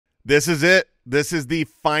This is it. This is the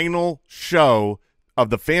final show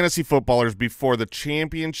of the Fantasy Footballers before the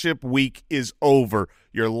championship week is over.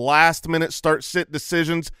 Your last-minute start-sit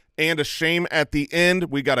decisions and a shame at the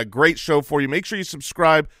end. We got a great show for you. Make sure you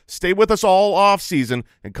subscribe. Stay with us all off-season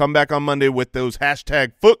and come back on Monday with those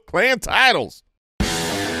hashtag FootClan titles.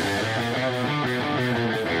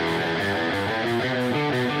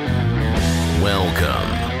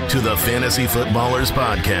 Welcome to the Fantasy Footballers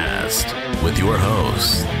Podcast with your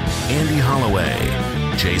hosts, Andy Holloway,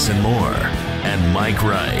 Jason Moore, and Mike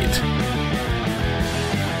Wright.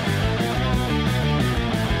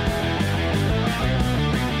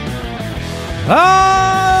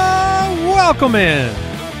 Welcome in.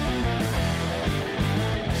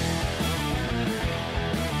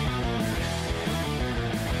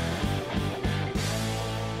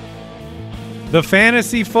 The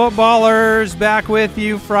Fantasy Footballers back with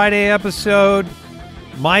you. Friday episode.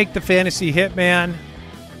 Mike, the Fantasy Hitman,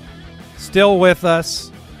 still with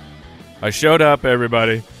us. I showed up,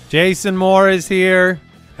 everybody. Jason Moore is here.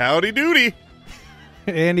 Howdy doody.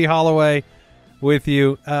 Andy Holloway with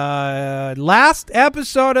you. Last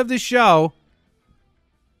episode of the show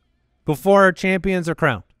before our champions are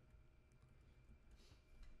crowned.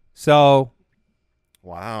 So,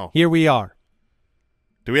 wow. Here we are.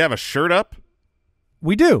 Do we have a shirt up?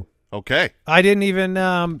 We do. Okay. I didn't even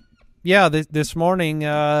this morning,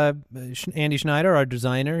 Andy Schneider, our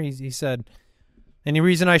designer, he said, any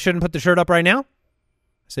reason I shouldn't put the shirt up right now? I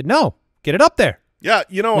said, no, get it up there. Yeah,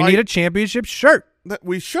 you know, we need a championship shirt.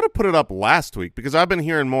 We should have put it up last week because I've been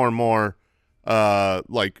hearing more and more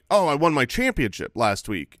like, oh, I won my championship last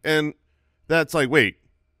week. And that's like, wait,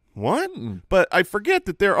 what? But I forget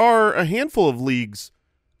that there are a handful of leagues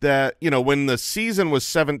that, you know, when the season was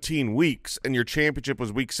 17 weeks and your championship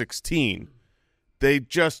was week 16, they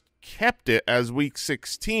just kept it as week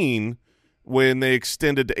 16 when they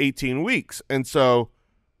extended to 18 weeks. And so,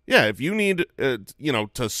 yeah, if you need,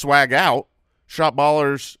 to swag out,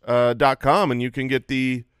 shopballers.com and you can get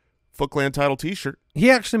the FootClan title T-shirt. He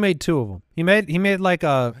actually made two of them. He made like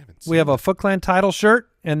we have a FootClan title shirt,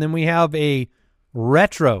 and then we have a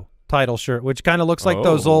retro title shirt, which kind of looks like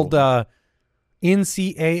those old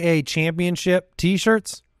NCAA championship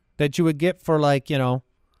T-shirts that you would get for, like, when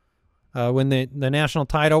the national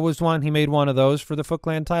title was won. He made one of those for the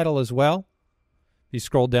FootClan title as well. You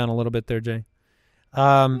scrolled down a little bit there, Jay.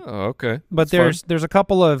 Okay. But there's a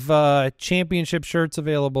couple of championship shirts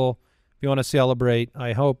available if you want to celebrate.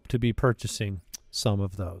 I hope to be purchasing some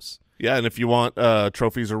of those. Yeah, and if you want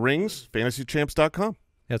trophies or rings, fantasychamps.com.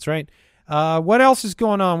 That's right. What else is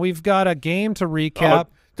going on? We've got a game to recap.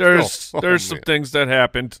 There's some things that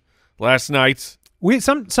happened last night.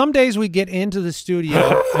 Some days we get into the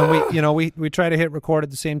studio and we try to hit record at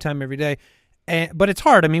the same time every day, but it's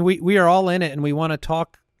hard. I mean, we are all in it and we want to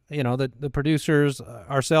talk. The producers,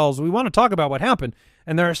 ourselves, we want to talk about what happened.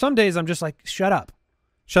 And there are some days I'm just like, shut up,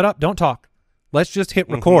 don't talk. Let's just hit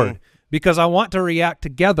record because I want to react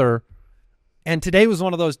together. And today was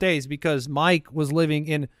one of those days because Mike was living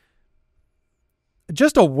in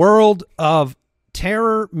just a world of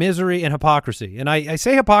terror, misery, and hypocrisy. And I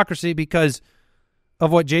say hypocrisy because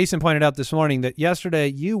of what Jason pointed out this morning, that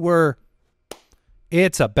yesterday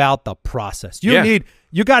it's about the process.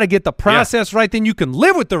 You got to get the process right, then you can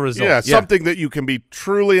live with the result. Yeah, something that you can be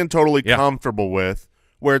truly and totally comfortable with,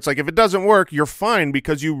 where it's like if it doesn't work, you're fine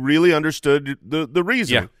because you really understood the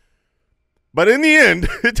reason. Yeah. But in the end,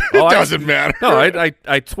 it doesn't matter. No, I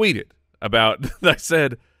tweeted about – I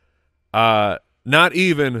said not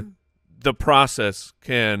even the process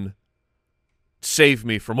can save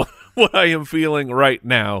me from what I am feeling right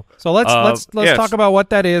now. So let's talk about what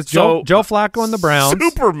that is. Joe Flacco and the Browns.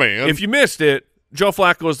 Superman. If you missed it, Joe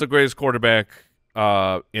Flacco is the greatest quarterback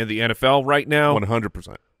in the NFL right now.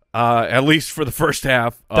 100%. At least for the first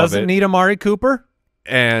half of Doesn't need Amari Cooper.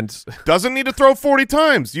 And doesn't need to throw 40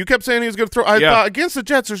 times. You kept saying he was going to throw. I thought against the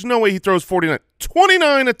Jets, there's no way he throws 49.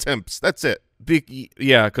 29 attempts. That's it.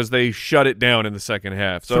 Because they shut it down in the second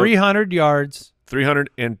half. So 300 yards.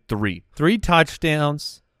 303. 3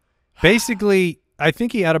 touchdowns. Basically, I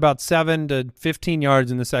think he had about 7 to 15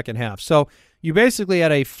 yards in the second half. So you basically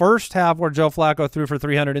had a first half where Joe Flacco threw for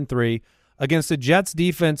 303 against the Jets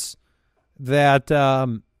defense that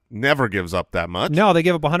never gives up that much. No, they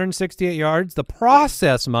gave up 168 yards. The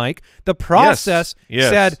process, Mike,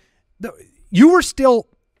 said you were still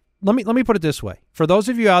 – let me put it this way. For those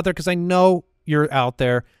of you out there, because I know you're out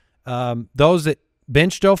there, those that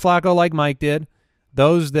benched Joe Flacco like Mike did,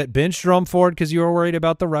 those that benched Jerome Ford because you were worried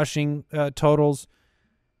about the rushing totals,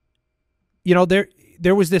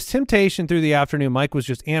 there was this temptation through the afternoon. Mike was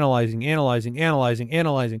just analyzing,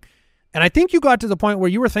 And I think you got to the point where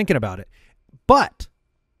you were thinking about it. But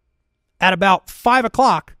at about 5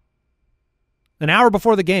 o'clock, an hour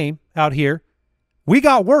before the game out here, we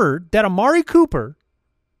got word that Amari Cooper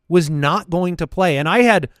was not going to play. And I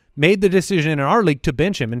had made the decision in our league to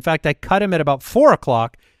bench him. In fact, I cut him at about 4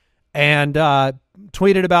 o'clock and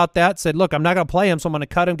tweeted about that, said, look, I'm not going to play him, so I'm going to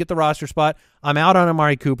cut him, get the roster spot. I'm out on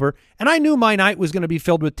Amari Cooper. And I knew my night was going to be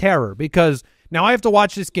filled with terror because now I have to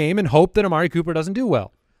watch this game and hope that Amari Cooper doesn't do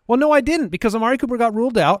well. Well, no, I didn't because Amari Cooper got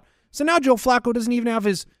ruled out. So now Joe Flacco doesn't even have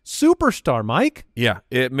his superstar, Mike. Yeah,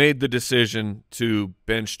 it made the decision to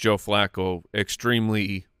bench Joe Flacco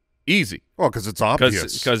extremely easy. Well, because it's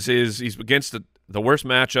obvious. Because he's against the worst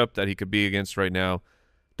matchup that he could be against right now.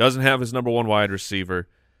 Doesn't have his number one wide receiver.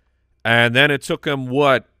 And then it took him,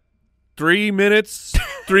 3 minutes?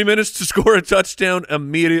 3 minutes to score a touchdown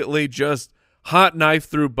immediately, just hot knife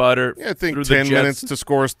through butter. Yeah, I think 10 minutes to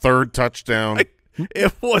score his third touchdown.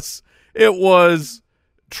 It was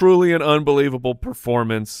truly an unbelievable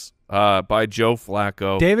performance by Joe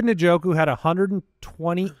Flacco. David Njoku had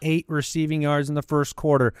 128 receiving yards in the first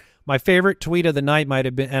quarter. My favorite tweet of the night might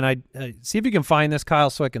have been, and I see if you can find this, Kyle,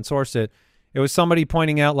 so I can source it. It was somebody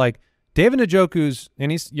pointing out, like, David Njoku's,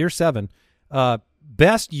 and he's year 7,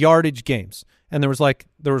 best yardage games. And there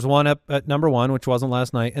was one up at number 1, which wasn't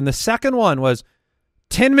last night. And the second one was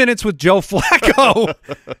 10 minutes with Joe Flacco.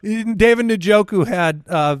 David Njoku had,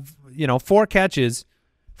 4 catches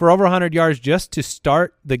for over 100 yards just to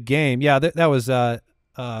start the game. Yeah, that was it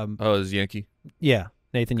was Yankee. Yeah,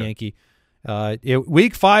 Nathan Yankee.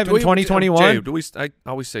 Week 5 in 2021. Jay, I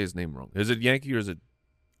always say his name wrong. Is it Yankee or is it?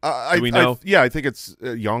 Do we know? I think it's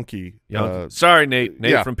Yankee. Sorry, Nate.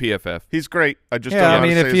 Nate from PFF. He's great. I just don't know how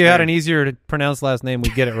to say if you had an easier to pronounce last name,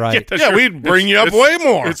 we'd get it right. We'd bring you up way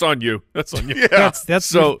more. It's on you. That's on you. Yeah. That's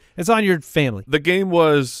so it's on your family. The game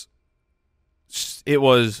was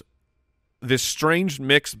this strange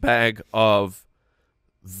mixed bag of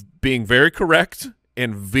being very correct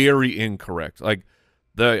and very incorrect. Like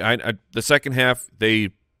the second half, they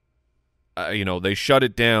shut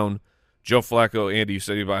it down. Joe Flacco, Andy, you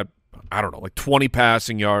said he had, I don't know, like 20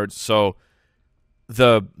 passing yards. So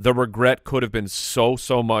the regret could have been so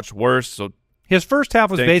much worse. So his first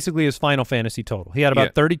half was basically his final fantasy total. He had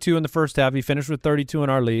about 32 in the first half. He finished with 32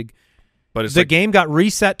 in our league. But the game got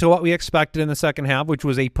reset to what we expected in the second half, which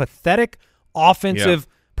was a pathetic offensive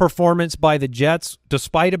performance by the Jets,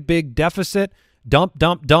 despite a big deficit.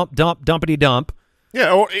 Dumpity dump.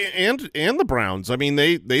 Yeah, and the Browns. I mean,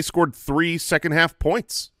 they scored 3 second half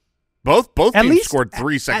points. Both teams scored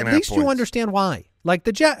 3 second half points. At least you understand why. Like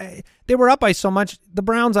the Jets, they were up by so much. The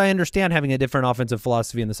Browns, I understand having a different offensive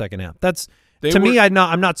philosophy in the second half. Me, I'm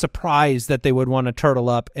not surprised that they would want to turtle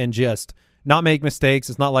up and just not make mistakes.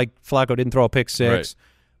 It's not like Flacco didn't throw a pick 6. Right.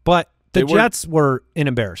 But the Jets were an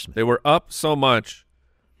embarrassment. They were up so much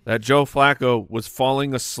that Joe Flacco was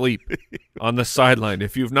falling asleep on the sideline.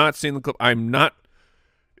 If you've not seen the clip, I'm not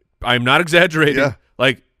exaggerating. Yeah.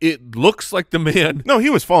 Like, it looks like the man. No, he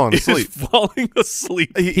was falling asleep. Falling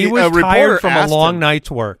asleep. He was tired from a long night's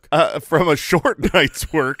work. From a short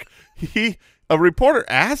night's work. A reporter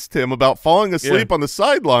asked him about falling asleep on the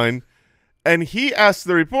sideline, and he asked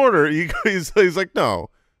the reporter. He's like, no.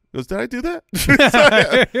 He goes, did I do that?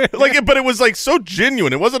 But it was like so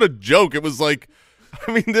genuine. It wasn't a joke. It was like,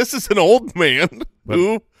 I mean, this is an old man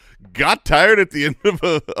who got tired at the end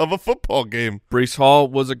of a football game. Breece Hall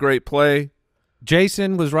was a great play.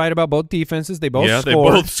 Jason was right about both defenses. They both scored. They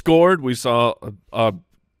both scored. We saw a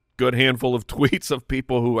good handful of tweets of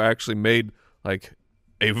people who actually made like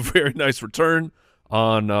a very nice return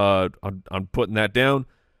on putting that down.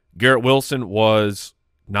 Garrett Wilson was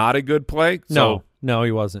not a good play. No,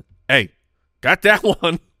 he wasn't. Hey, got that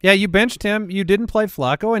one. Yeah, you benched him. You didn't play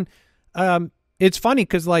Flacco, and it's funny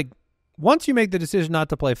because like once you make the decision not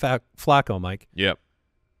to play Flacco, Mike. Yep.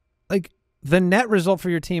 Like. The net result for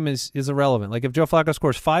your team is irrelevant. Like if Joe Flacco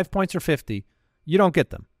scores 5 points or 50, you don't get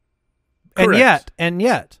them. Correct. And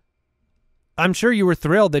yet, I'm sure you were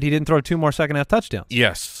thrilled that he didn't throw 2 more second half touchdowns.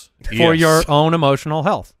 Yes. For your own emotional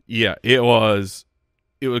health. Yeah, it was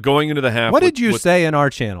going into the half. What did you say in our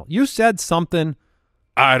channel? You said something.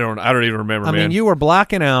 I don't even remember. I mean, you were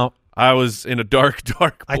blacking out. I was in a dark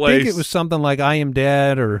place. I think it was something like "I am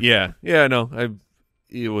dead" or no.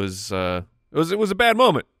 It was a bad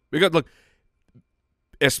moment because look.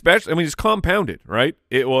 Especially, I mean, it's compounded, right?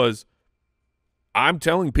 It was. I'm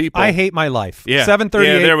telling people, I hate my life. Yeah, 7:38.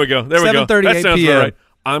 Yeah, there we go. 7:38 that sounds PM. Right.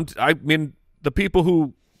 I mean, the people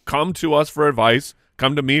who come to us for advice,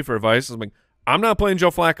 come to me for advice. I'm like, I'm not playing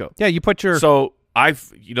Joe Flacco. Yeah, you put your. So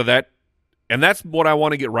that, and that's what I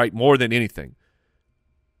want to get right more than anything.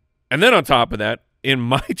 And then on top of that, in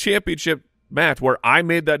my championship match where I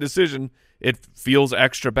made that decision, it feels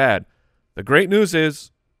extra bad. The great news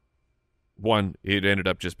is, one, it ended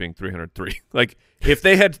up just being 303. Like if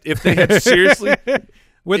they had seriously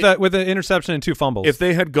with an interception and 2 fumbles. If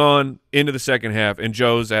they had gone into the second half and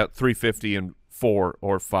Joe's at 350 and 4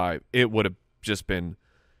 or 5, it would have just been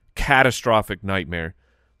catastrophic nightmare.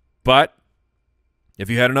 But if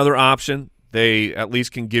you had another option, they at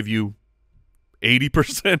least can give you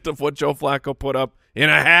 80% of what Joe Flacco put up in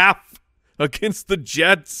a half against the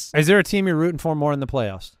Jets. Is there a team you're rooting for more in the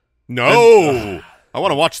playoffs? No. I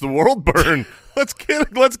want to watch the world burn.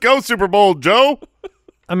 Let's go Super Bowl, Joe.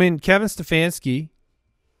 I mean, Kevin Stefanski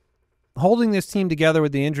holding this team together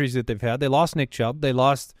with the injuries that they've had. They lost Nick Chubb. They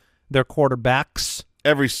lost their quarterbacks.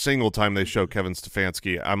 Every single time they show Kevin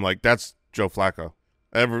Stefanski, I'm like, that's Joe Flacco.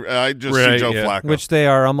 I just Right, see Joe yeah. Flacco. Which they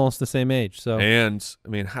are almost the same age. So And, I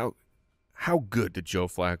mean, how good did Joe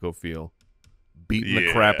Flacco feel beating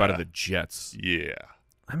the crap out of the Jets? Yeah.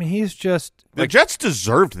 I mean, he's just The Jets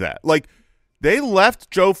deserved that. Like, they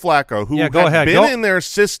left Joe Flacco, who had been in their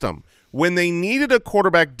system when they needed a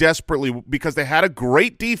quarterback desperately because they had a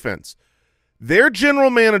great defense. Their general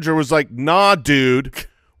manager was like, nah, dude,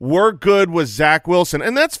 we're good with Zach Wilson.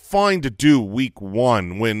 And that's fine to do week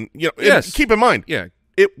 1 when, Yes. keep in mind, Yeah.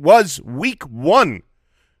 it was week 1.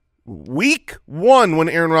 Week 1 when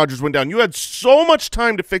Aaron Rodgers went down. You had so much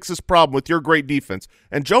time to fix this problem with your great defense.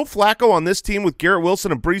 And Joe Flacco on this team with Garrett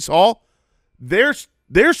Wilson and Breece Hall, they're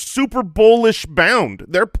Super Bowl-ish bound.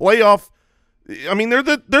 They're playoff. I mean, they're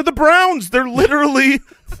the Browns. They're literally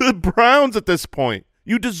the Browns at this point.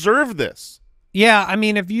 You deserve this. Yeah, I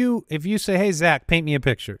mean, if you say, hey, Zach, paint me a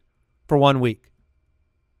picture for 1 week,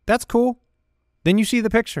 that's cool. Then you see the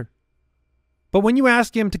picture. But when you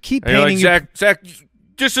ask him to keep painting, Zach,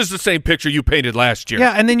 this is the same picture you painted last year.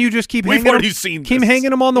 yeah, and then you just keep We've hanging already him, seen keep this.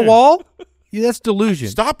 hanging him on the wall. Yeah, that's delusion.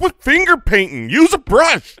 Stop with finger painting. Use a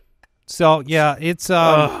brush. So yeah, it's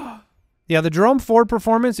the Jerome Ford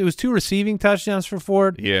performance. It was 2 receiving touchdowns for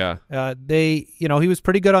Ford. Yeah. He was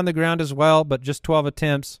pretty good on the ground as well, but just 12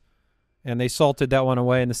 attempts, and they salted that one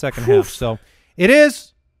away in the second half. So it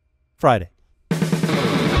is Friday.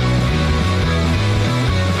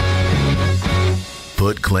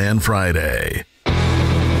 FootClan Friday.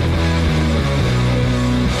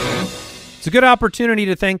 It's a good opportunity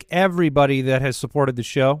to thank everybody that has supported the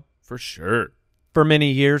show For sure. for many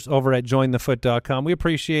years over at jointhefoot.com. We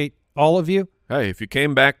appreciate all of you. Hey, if you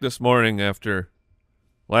came back this morning after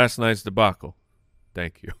last night's debacle,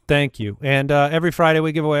 thank you. Thank you. And every Friday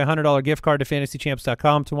we give away a $100 gift card to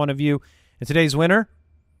fantasychamps.com to one of you. And today's winner,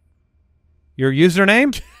 your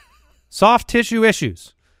username, Soft Tissue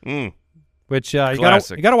Issues, which you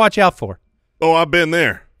gotta watch out for. Oh, I've been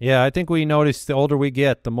there. Yeah, I think we notice the older we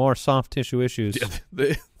get, the more soft tissue issues.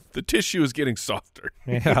 Yeah, the tissue is getting softer.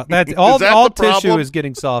 Yeah, that's all the tissue problem? is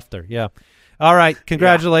getting softer. Yeah. All right,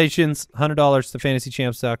 congratulations. $100 to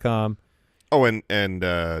fantasychamps.com. Oh,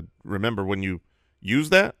 and remember, when you use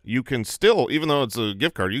that, you can still, even though it's a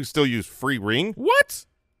gift card, you can still use free ring. What?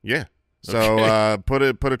 Yeah. So put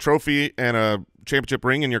a trophy and a championship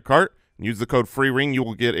ring in your cart, and use the code FREERING. You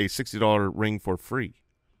will get a $60 ring for free.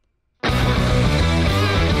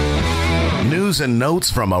 News and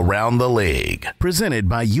notes from around the league. Presented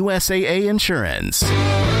by USAA Insurance.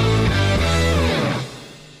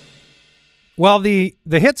 Well, the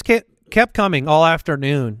hits kept coming all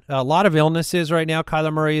afternoon. A lot of illnesses right now.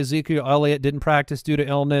 Kyler Murray, Ezekiel Elliott didn't practice due to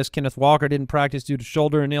illness. Kenneth Walker didn't practice due to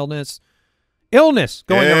shoulder and illness. Illness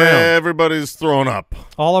going around. Everybody's thrown up.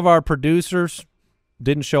 All of our producers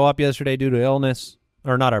didn't show up yesterday due to illness.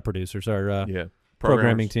 Or not our producers, our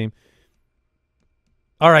programming team.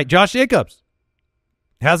 All right, Josh Jacobs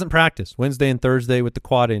hasn't practiced Wednesday and Thursday with the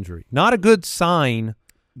quad injury. Not a good sign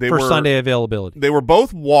for Sunday availability. They were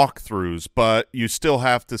both walkthroughs, but you still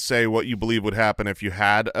have to say what you believe would happen if you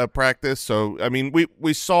had a practice. So, I mean,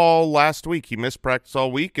 we saw last week he missed practice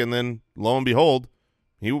all week, and then lo and behold,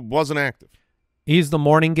 he wasn't active. He's the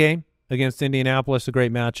morning game against Indianapolis, a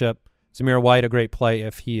great matchup. Zamir White, a great play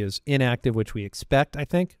if he is inactive, which we expect, I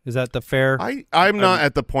think. Is that the fair? I'm not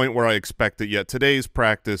at the point where I expect it yet. Today's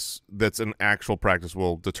practice, that's an actual practice,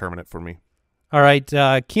 will determine it for me. All right.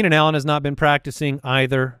 Keenan Allen has not been practicing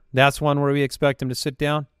either. That's one where we expect him to sit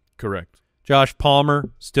down. Correct. Josh Palmer,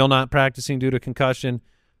 still not practicing due to concussion.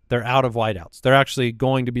 They're out of wideouts. They're actually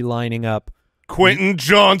going to be lining up. Quentin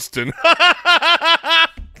Johnston.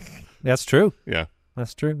 That's true. Yeah.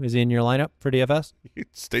 That's true. Is he in your lineup for DFS?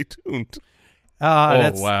 Stay tuned.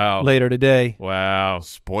 That's wow. later today. Wow.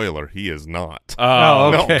 Spoiler, he is not.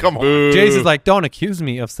 Oh, okay. No, come on. Jason's like, don't accuse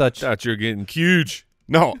me of such. Thought you're getting huge.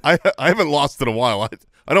 No, I haven't lost in a while.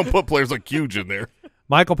 I don't put players like huge in there.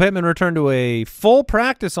 Michael Pittman returned to a full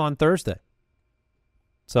practice on Thursday.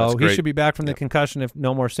 So That's he great. should be back from the concussion if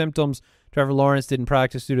no more symptoms. Trevor Lawrence didn't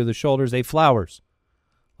practice due to the shoulder. Zay Flowers.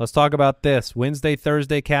 Let's talk about this. Wednesday,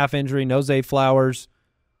 Thursday, calf injury, no Zay Flowers.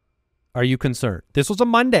 Are you concerned? This was a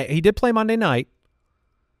Monday. He did play Monday night.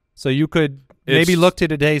 So you could maybe look to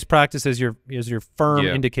today's practice as your firm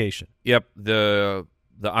indication. Yep, the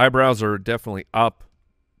eyebrows are definitely up.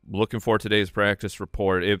 Looking for today's practice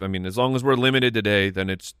report. As long as we're limited today, then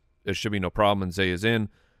it should be no problem and Zay is in.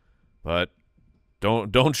 But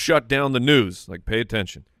don't shut down the news. Like, pay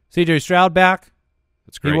attention. CJ Stroud back.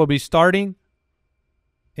 That's great. He will be starting.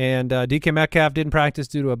 And DK Metcalf didn't practice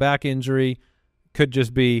due to a back injury. Could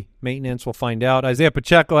just be maintenance. We'll find out. Isaiah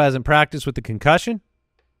Pacheco hasn't practiced with the concussion.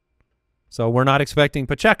 So we're not expecting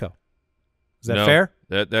Pacheco. Is that fair?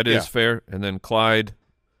 That is fair. And then Clyde,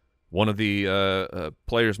 one of the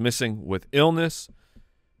players missing with illness.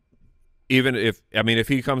 Even if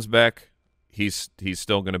he comes back, he's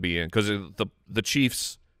still going to be in because the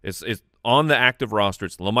Chiefs is on the active roster.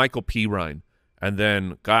 It's LaMichael Pirine, and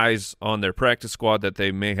then guys on their practice squad that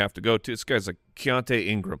they may have to go to. This guy's like Keontae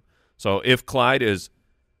Ingram. So if Clyde is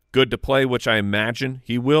good to play, which I imagine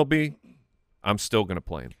he will be, I'm still going to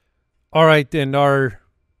play him. All right, then our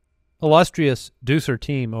illustrious Deucer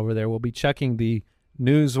team over there will be checking the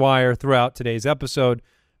news wire throughout today's episode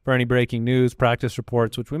for any breaking news, practice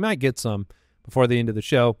reports, which we might get some before the end of the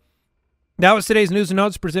show. That was today's news and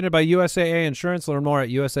notes presented by USAA Insurance. Learn more at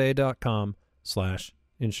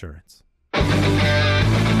usaa.com/insurance.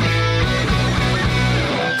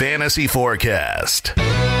 Fantasy Forecast.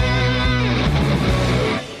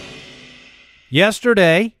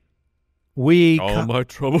 Yesterday, we all my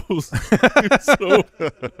troubles so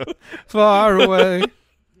far away.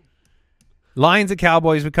 Lions and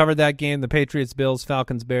Cowboys, we covered that game. The Patriots, Bills,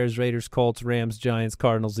 Falcons, Bears, Raiders, Colts, Rams, Giants,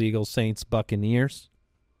 Cardinals, Eagles, Saints, Buccaneers.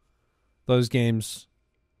 Those games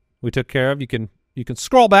we took care of. You can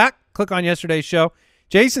scroll back, click on yesterday's show.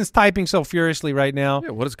 Jason's typing so furiously right now.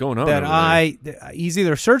 Yeah, what is going on? That he's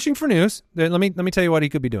either searching for news. Let me tell you what he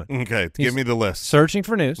could be doing. Okay, give me the list. Searching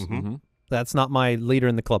for news. Mm-hmm. That's not my leader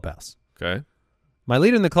in the clubhouse. Okay. My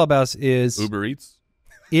leader in the clubhouse is Uber Eats.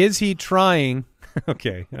 Is he trying?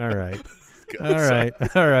 Okay, all right. All right.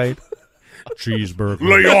 Cheeseburger.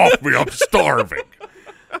 Lay off me, I'm starving.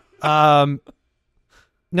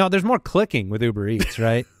 No, there's more clicking with Uber Eats,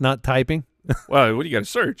 right? Not typing. Well, what do you got to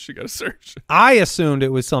search? You got to search. I assumed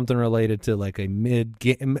it was something related to like a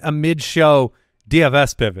mid-show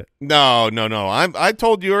DFS pivot. No. I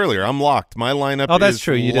told you earlier, I'm locked. My lineup Oh, that's is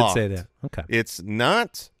true. You locked. did say that. Okay. It's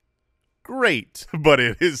not great, but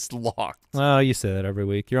it is locked. Oh, you say that every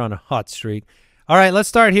week. You're on a hot streak. All right, let's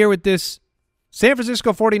start here with this San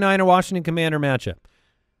Francisco 49er Washington Commander matchup.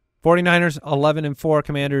 49ers 11-4,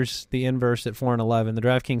 Commanders the inverse at 4-11. The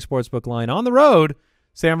DraftKings Sportsbook line on the road,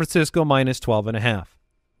 San Francisco minus 12.5.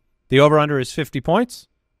 The over-under is 50 points.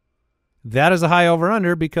 That is a high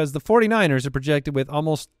over-under because the 49ers are projected with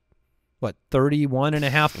almost,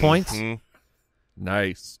 31.5 points? Mm-hmm.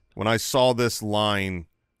 Nice. When I saw this line,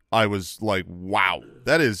 I was like, wow,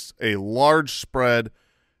 that is a large spread.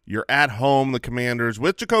 You're at home, the Commanders,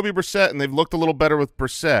 with Jacoby Brissett, and they've looked a little better with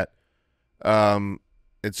Brissett.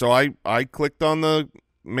 And so I clicked on the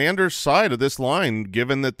Commanders side of this line,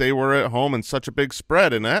 given that they were at home in such a big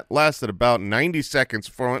spread, and that lasted about 90 seconds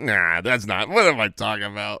before that's not – what am I talking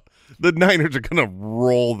about? The Niners are going to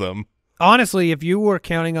roll them. Honestly, if you were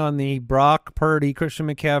counting on the Brock Purdy, Christian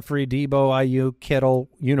McCaffrey, Debo, Ayuk, Kittle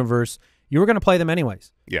universe, you were going to play them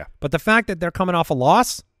anyways. Yeah. But the fact that they're coming off a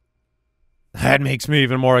loss, that makes me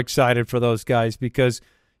even more excited for those guys because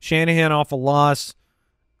Shanahan off a loss,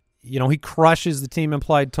 he crushes the team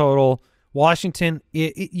implied total. Washington,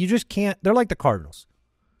 you just can't – they're like the Cardinals.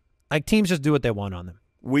 Like teams just do what they want on them.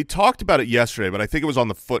 We talked about it yesterday, but I think it was on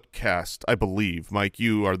the Footcast, I believe. Mike,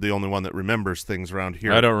 you are the only one that remembers things around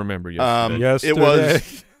here. I don't remember yesterday.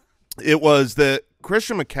 It was that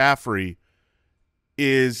Christian McCaffrey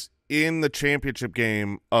is in the championship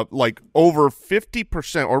game of like over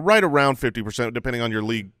 50% or right around 50%, depending on your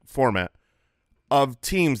league format, of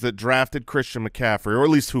teams that drafted Christian McCaffrey, or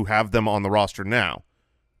at least who have them on the roster now,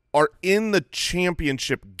 are in the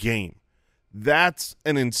championship game. That's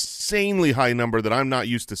an insanely high number that I'm not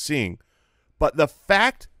used to seeing. But the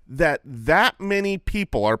fact that many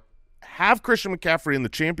people have Christian McCaffrey in the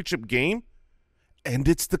championship game, and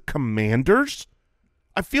it's the Commanders,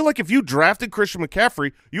 I feel like if you drafted Christian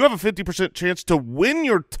McCaffrey, you have a 50% chance to win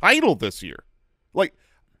your title this year. Like,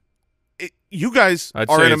 you guys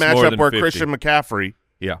are in a matchup where 50. Christian McCaffrey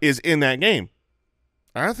is in that game.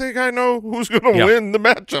 I think I know who's going to win the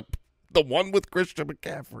matchup. The one with Christian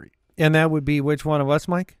McCaffrey. And that would be which one of us,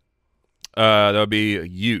 Mike? That would be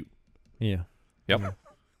you. Yeah. Yep. Yeah.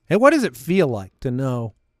 Hey, what does it feel like to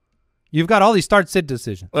know you've got all these start-sit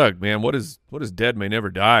decisions? Look, man, what is dead may never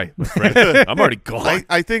die, my friend. I'm already gone.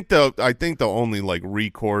 I think the only like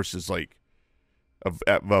recourse is like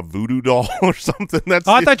a voodoo doll or something. That's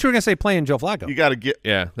I thought you were going to say playing Joe Flacco. you got to get.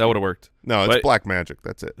 Yeah, that would have worked. No, it's But black magic.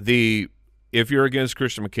 That's it. If you're against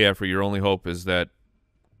Christian McCaffrey, your only hope is that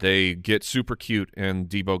they get super cute and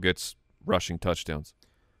Debo gets rushing touchdowns.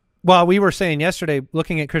 Well, we were saying yesterday,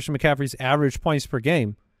 looking at Christian McCaffrey's average points per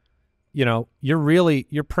game,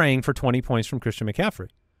 you're praying for 20 points from Christian McCaffrey.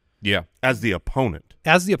 Yeah. As the opponent.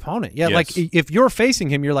 As the opponent. Yeah, Yes. like if you're facing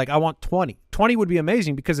him, you're like, I want 20. 20 would be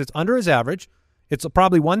amazing because it's under his average. It's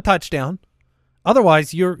probably one touchdown.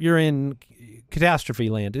 Otherwise, you're in catastrophe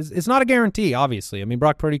land. It's not a guarantee, obviously. I mean,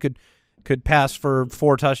 Brock Purdy could pass for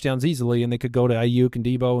 4 touchdowns easily, and they could go to Ayuk and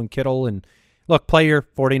Debo and Kittle. And look, play your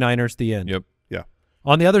 49ers, the end. Yep. Yeah.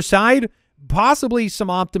 On the other side, possibly some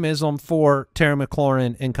optimism for Terry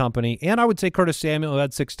McLaurin and company. And I would say Curtis Samuel, who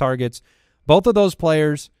had 6 targets. Both of those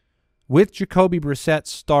players, with Jacoby Brissett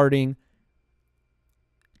starting,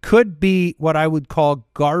 could be what I would call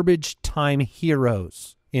garbage time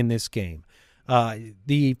heroes in this game.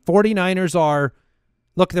 The 49ers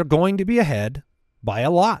they're going to be ahead by a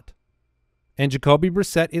lot. And Jacoby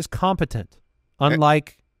Brissett is competent,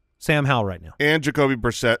 unlike Sam Howell right now. And Jacoby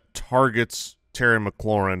Brissett targets Terry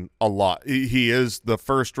McLaurin a lot. He is the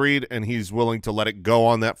first read, and he's willing to let it go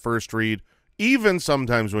on that first read, even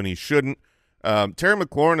sometimes when he shouldn't. Terry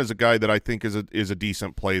McLaurin is a guy that I think is a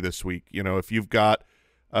decent play this week. If you've got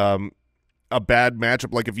a bad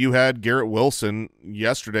matchup, like if you had Garrett Wilson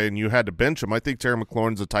yesterday and you had to bench him, I think Terry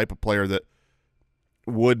McLaurin's the type of player that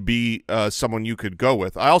would be someone you could go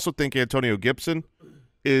with. I also think Antonio Gibson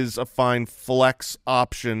is a fine flex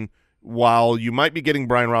option. While you might be getting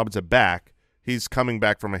Brian Robinson back, he's coming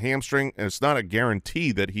back from a hamstring, and it's not a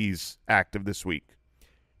guarantee that he's active this week.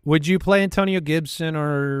 Would you play Antonio Gibson,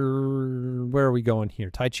 or where are we going here?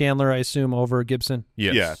 Ty Chandler, I assume, over Gibson?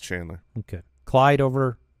 Yes. Yeah, Chandler. Okay. Clyde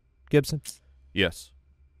over Gibson? Yes.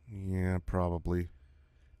 Yeah, probably.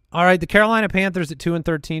 All right, the Carolina Panthers at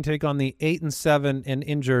 2-13 take on the 8-7 and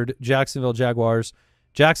injured Jacksonville Jaguars.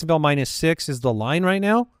 Jacksonville -6 is the line right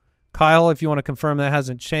now. Kyle, if you want to confirm that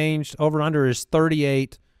hasn't changed. Over-under is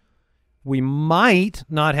 38. We might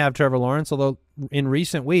not have Trevor Lawrence, although in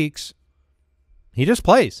recent weeks he just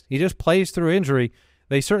plays. He just plays through injury.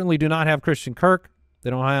 They certainly do not have Christian Kirk. They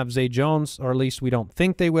don't have Zay Jones, or at least we don't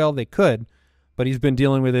think they will. They could, but he's been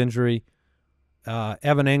dealing with injury.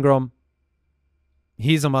 Evan Ingram,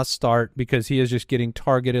 he's a must start because he is just getting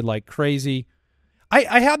targeted like crazy.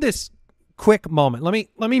 I had this quick moment.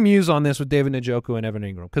 Let me muse on this with David Njoku and Evan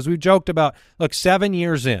Ingram, because we've joked about, look, 7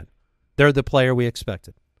 years in, they're the player we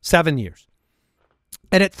expected. 7 years.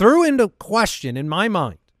 And it threw into question in my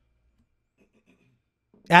mind,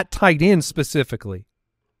 at tight end specifically,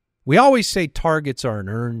 we always say targets are an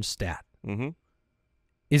earned stat. Mm-hmm.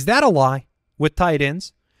 Is that a lie with tight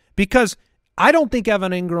ends? Because I don't think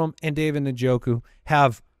Evan Ingram and David Njoku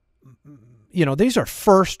have, these are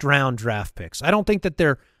first-round draft picks. I don't think that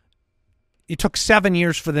it took 7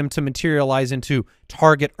 years for them to materialize into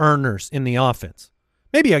target earners in the offense.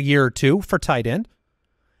 Maybe a year or two for tight end.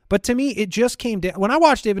 But to me, it just came down. When I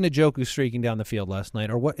watched David Njoku streaking down the field last night,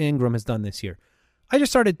 or what Ingram has done this year, I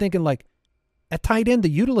just started thinking, like, at tight end, the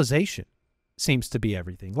utilization seems to be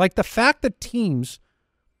everything. Like, the fact that teams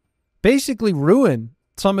basically ruin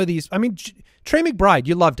some of these. I mean, Trey McBride,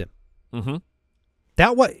 you loved him.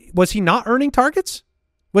 Mm-hmm. Was he not earning targets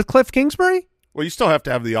with Cliff Kingsbury? Well, you still have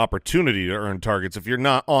to have the opportunity to earn targets if you're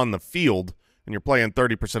not on the field and you're playing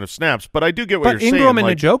 30% of snaps. But I do get what you're saying. But Ingram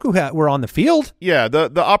and Njoku were on the field. Yeah,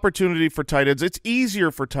 the opportunity for tight ends. It's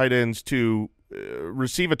easier for tight ends to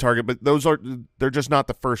receive a target, but they're just not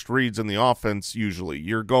the first reads in the offense usually.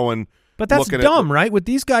 You're going. But that's dumb, right? With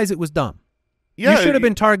these guys, it was dumb. Yeah, you should have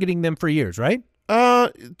been targeting them for years, right?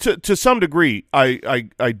 To some degree,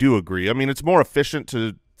 I do agree. I mean, it's more efficient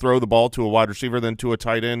to throw the ball to a wide receiver than to a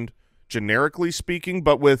tight end, generically speaking.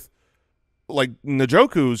 But with like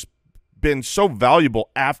Njoku's been so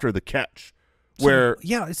valuable after the catch, where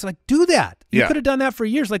it's like, do that. You Yeah. could have done that for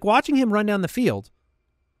years. Like watching him run down the field.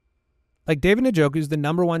 Like David Njoku is the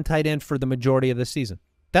 #1 tight end for the majority of the season.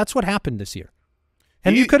 That's what happened this year.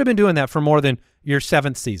 And you could have been doing that for more than your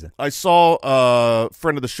 7th season. I saw a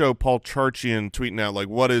friend of the show, Paul Charchian, tweeting out, like,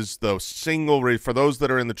 what is the single – for those that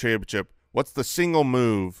are in the championship, what's the single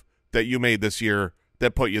move that you made this year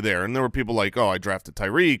that put you there? And there were people like, oh, I drafted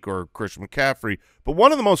Tyreek or Christian McCaffrey. But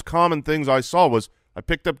one of the most common things I saw was I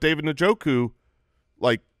picked up David Njoku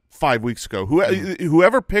like 5 weeks ago.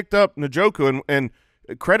 Whoever picked up Njoku, and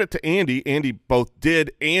credit to Andy. Andy both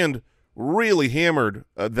did and really hammered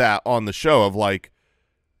that on the show of like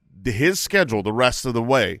his schedule the rest of the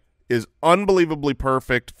way is unbelievably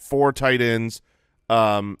perfect. 4 tight ends.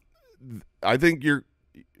 I think the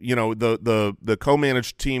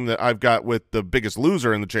co-managed team that I've got with the biggest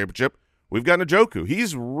loser in the championship, we've got Njoku.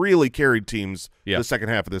 He's really carried teams the second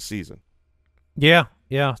half of this season. Yeah.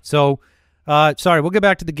 So, sorry, we'll get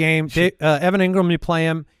back to the game. Evan Ingram, you play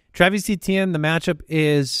him. Travis Etienne, the matchup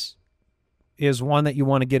is one that you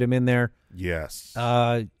want to get him in there. Yes.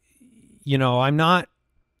 I'm not.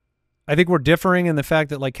 I think we're differing in the fact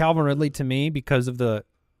that like Calvin Ridley to me, because of the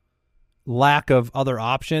lack of other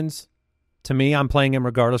options, to me, I'm playing him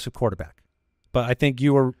regardless of quarterback. But I think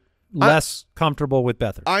you were less comfortable with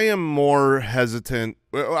Beathard. I am more hesitant.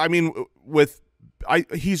 I mean,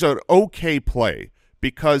 he's an okay play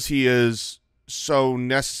because he is so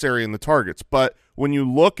necessary in the targets. But when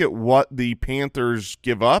you look at what the Panthers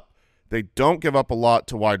give up, they don't give up a lot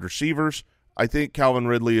to wide receivers. I think Calvin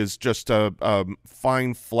Ridley is just a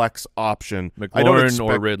fine flex option. McLaurin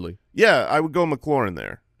or Ridley? Yeah, I would go McLaurin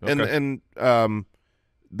there. Okay. And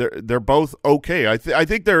they're both okay. I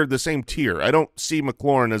think they're the same tier. I don't see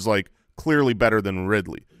McLaurin as like clearly better than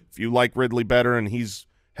Ridley. If you like Ridley better and he's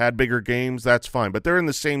had bigger games, that's fine. But they're in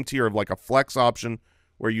the same tier of like a flex option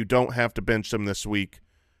where you don't have to bench them this week.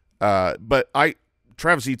 But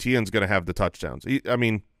Travis Etienne's going to have the touchdowns.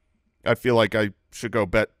 I feel like I should go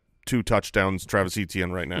bet 2 touchdowns Travis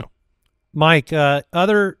Etienne right now. Mike,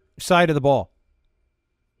 other side of the ball.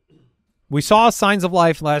 We saw signs of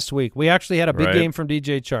life last week. We actually had a big game from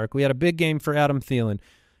DJ Chark. We had a big game for Adam Thielen.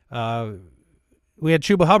 We had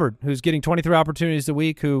Chuba Hubbard, who's getting 23 opportunities a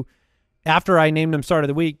week, who, after I named him start of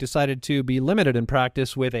the week, decided to be limited in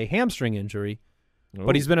practice with a hamstring injury. Oh.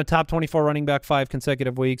 But he's been a top 24 running back 5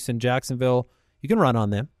 consecutive weeks in Jacksonville. You can run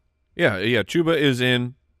on them. Yeah. Chuba is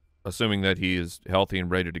in, assuming that he is healthy and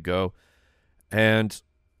ready to go. And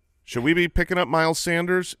should we be picking up Miles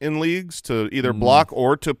Sanders in leagues to either block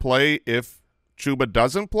or to play if Chuba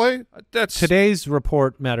doesn't play? Today's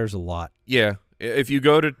report matters a lot. Yeah. If you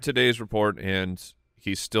go to today's report and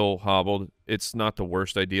he's still hobbled, it's not the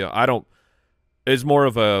worst idea. It's more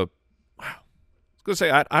of a – I was going to say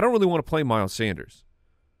I don't really want to play Miles Sanders.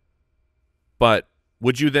 But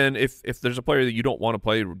would you then, if there's a player that you don't want to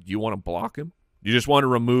play, do you want to block him? You just want to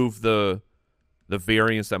remove the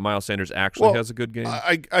variance that Miles Sanders actually has a good game?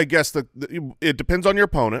 I guess it depends on your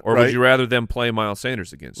opponent. Or right? would you rather them play Miles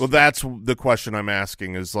Sanders against you? Well, that's the question I'm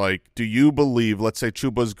asking is like, do you believe, let's say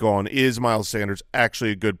Chuba's gone, is Miles Sanders actually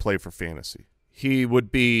a good play for fantasy? He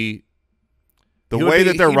would be – the way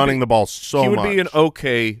that they're running the ball so much. He would be an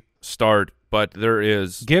okay start, but there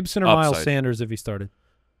is Gibson or upside. Miles Sanders if he started?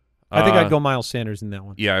 I think I'd go Miles Sanders in that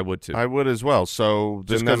one. Yeah, I would too. I would as well. So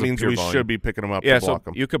then that means we should be picking him up to block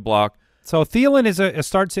him. You could block. So Thielen is a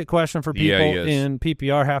start-sit question for people in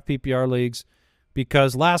PPR, half PPR leagues,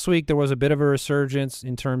 because last week there was a bit of a resurgence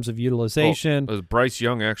in terms of utilization. Bryce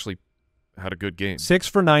Young actually had a good game. 6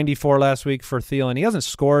 for 94 last week for Thielen. He hasn't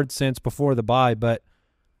scored since before the bye, but,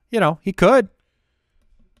 he could.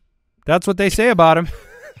 That's what they say about him.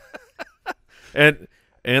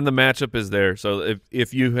 And the matchup is there. So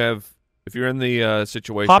if you're in the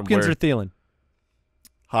situation Hopkins or Thielen?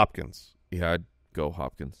 Hopkins. Yeah, I'd go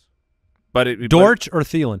Hopkins. Dortch or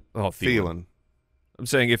Thielen? Oh, Thielen. I'm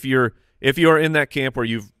saying if you're in that camp where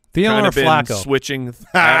you've Thielen kind of or been Flacco? switching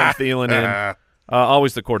Adam Thielen in,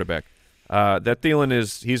 always the quarterback. That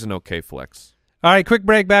Thielen he's an okay flex. All right, quick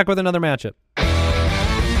break, back with another matchup.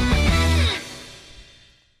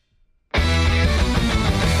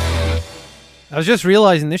 I was just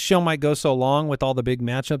realizing this show might go so long with all the big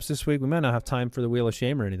matchups this week, we might not have time for the Wheel of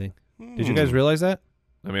Shame or anything. Did you guys realize that?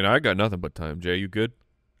 I mean, I got nothing but time. Jay, you good?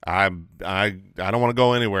 I don't want to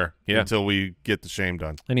go anywhere until we get the shame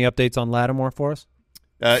done. Any updates on Lattimore for us?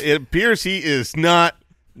 It appears he is not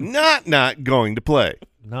going to play.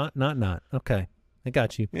 Not. Okay, I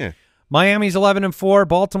got you. Yeah. Miami's 11-4.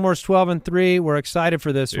 Baltimore's 12-3. We're excited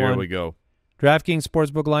for this one. Here we go. DraftKings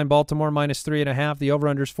Sportsbook line Baltimore -3.5. The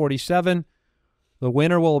over/under is 47. The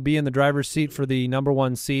winner will be in the driver's seat for the number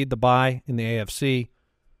 1 seed, the bye in the AFC.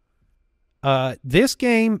 This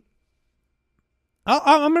game,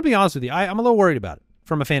 I'm going to be honest with you. I'm a little worried about it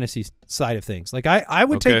from a fantasy side of things. Like I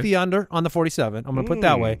would take the under on the 47. I'm going to put it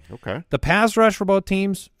that way. Okay. The pass rush for both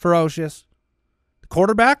teams, ferocious. The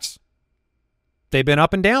quarterbacks, they've been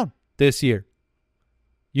up and down this year.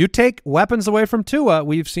 You take weapons away from Tua,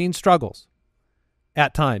 we've seen struggles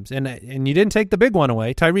at times. And you didn't take the big one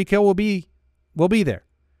away. Tyreek Hill will be there.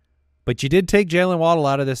 But you did take Jalen Waddle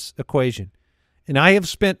out of this equation. And I have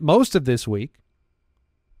spent most of this week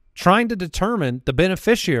trying to determine the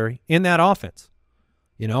beneficiary in that offense.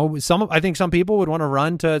 You know, I think some people would want to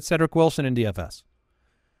run to Cedric Wilson in DFS.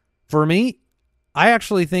 For me, I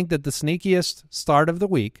actually think that the sneakiest start of the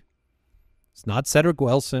week, it's not Cedric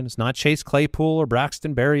Wilson, it's not Chase Claypool or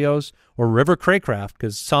Braxton Berrios or River Craycraft,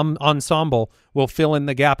 because some ensemble will fill in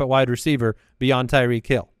the gap at wide receiver beyond Tyreek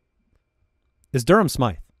Hill. Is Durham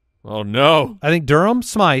Smythe. Oh, no. I think Durham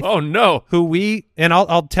Smythe. Oh, no. And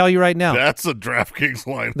I'll tell you right now. That's a DraftKings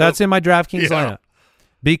lineup. That's in my DraftKings lineup.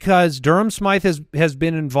 Because Durham Smythe has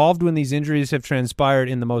been involved when these injuries have transpired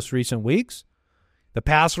in the most recent weeks. The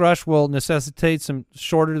pass rush will necessitate some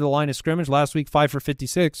shorter to the line of scrimmage. Last week, 5 for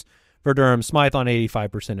 56 for Durham Smythe on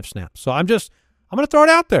 85% of snaps. So I'm going to throw it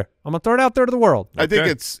out there. I'm going to throw it out there to the world. I think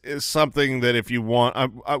it's something that if you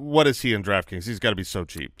want, what is he in DraftKings? He's got to be so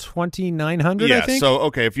cheap. 2,900, I think. So,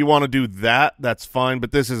 okay, if you want to do that, that's fine,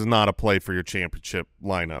 but this is not a play for your championship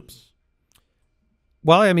lineups.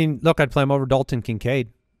 Well, I mean, look, I'd play him over Dalton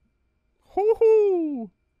Kincaid. Hoo-hoo.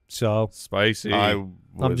 So spicy.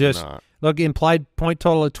 I'm just not. Look, implied point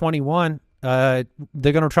total of 21. They're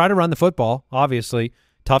going to try to run the football, obviously.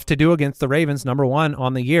 Tough to do against the Ravens, number 1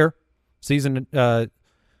 on the year. Season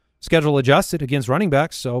schedule adjusted against running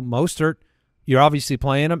backs. So Mostert, you're obviously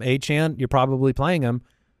playing him. Achane, you're probably playing him.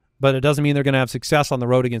 But it doesn't mean they're going to have success on the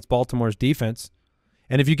road against Baltimore's defense.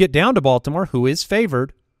 And if you get down to Baltimore, who is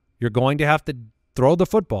favored, you're going to have to throw the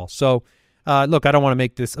football. So, look, I don't want to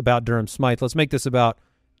make this about Durham Smythe. Let's make this about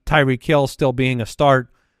Tyreek Hill still being a start.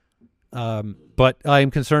 But I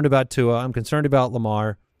am concerned about Tua. I'm concerned about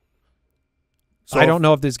Lamar. So I don't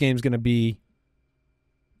know if this game's going to be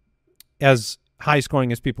as high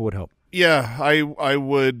scoring as people would hope. Yeah, I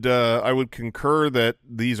would concur that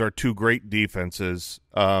these are two great defenses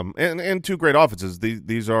and two great offenses.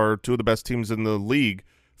 These are two of the best teams in the league.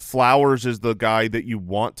 Flowers is the guy that you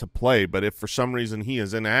want to play, but if for some reason he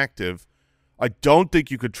is inactive, I don't think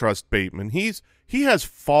you could trust Bateman. He has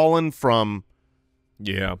fallen from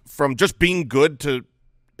just being good to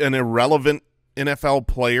an irrelevant NFL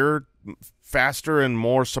player faster and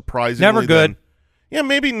more surprisingly. Never good.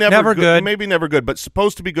 Maybe never good. Maybe never good, but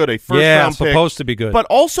supposed to be good. A first-round pick. Supposed to be good. But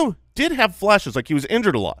also did have flashes, like he was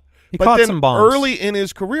injured a lot. He caught some bombs. Early in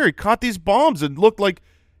his career, he caught these bombs and looked like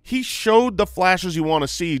he showed the flashes you want to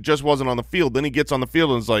see, just wasn't on the field. Then he gets on the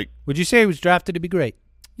field and is like... Would you say he was drafted to be great?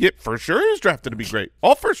 Yeah, for sure he was drafted to be great.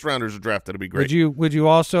 All first-rounders are drafted to be great. Would you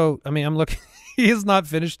also... I mean, I'm looking... he has not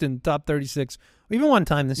finished in top 36 even one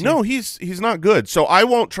time this year. No, he's not good. So I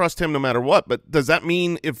won't trust him no matter what. But does that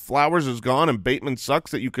mean if Flowers is gone and Bateman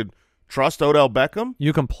sucks that you could trust Odell Beckham?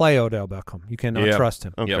 You can play Odell Beckham. You cannot trust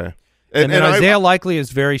him. Okay. Yep. And then Isaiah Likely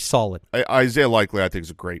is very solid. Isaiah Likely I think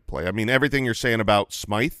is a great play. I mean, everything you're saying about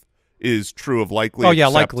Smythe is true of Likely. Oh, yeah,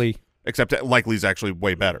 Likely. Except that Likely's actually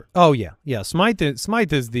way better. Oh, yeah. Yeah, Smythe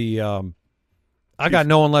is the I got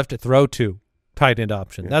no one left to throw to tight end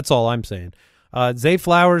option. Yeah. That's all I'm saying. Zay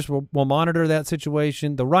Flowers will monitor that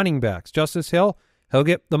situation. The running backs, Justice Hill, he'll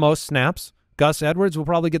get the most snaps. Gus Edwards will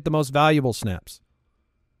probably get the most valuable snaps.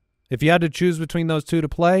 If you had to choose between those two to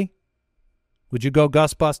play, would you go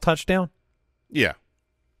Gus bust touchdown? Yeah.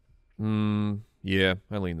 Yeah,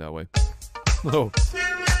 I lean that way. Oh.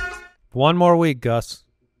 One more week, Gus.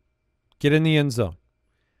 Get in the end zone.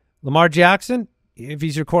 Lamar Jackson, if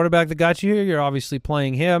he's your quarterback that got you here, you're obviously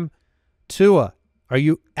playing him. Tua, are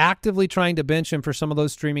you actively trying to bench him for some of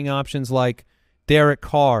those streaming options like Derek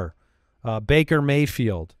Carr, Baker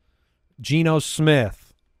Mayfield, Geno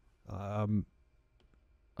Smith?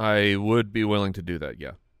 I would be willing to do that,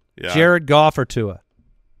 yeah. Jared Goff or Tua?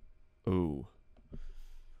 Ooh.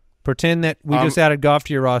 Pretend that we just added Goff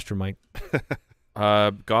to your roster, Mike.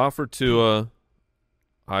 Goff or Tua,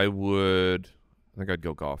 I think I'd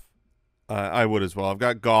go Goff. I would as well. I've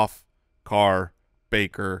got Goff, Carr,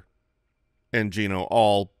 Baker, and Geno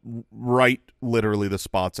all right literally the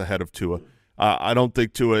spots ahead of Tua. I don't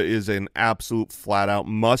think Tua is an absolute flat-out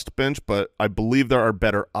must-bench, but I believe there are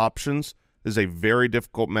better options. This is a very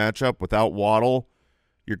difficult matchup. Without Waddle,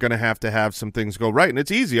 you're going to have some things go right, and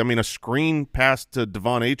it's easy. I mean, a screen pass to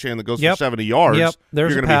Devon Achane that goes for 70 yards, you're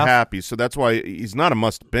going to be happy. So that's why he's not a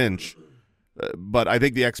must-bench. But I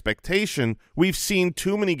think the expectation, we've seen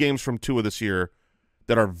too many games from Tua this year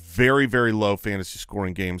that are very, very low fantasy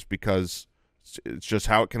scoring games because it's just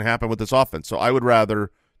how it can happen with this offense. So I would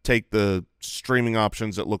rather take the streaming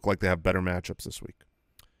options that look like they have better matchups this week.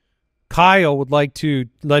 Kyle would like to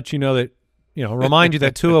let you know that, remind you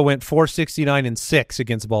that Tua went 469-6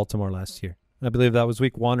 against Baltimore last year. I believe that was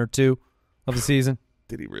week 1 or 2 of the season.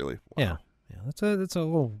 Did he really? Wow. Yeah. That's a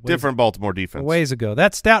little different Baltimore defense. Ways ago.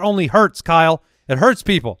 That stat only hurts, Kyle. It hurts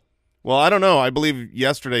people. Well, I don't know. I believe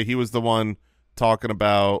yesterday he was the one talking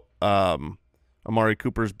about Amari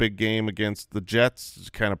Cooper's big game against the Jets,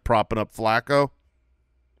 kind of propping up Flacco.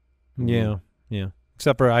 Yeah.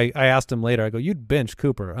 Except for I asked him later, I go, you'd bench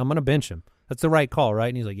Cooper. I'm going to bench him. That's the right call, right?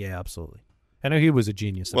 And he's like, yeah, absolutely. I know he was a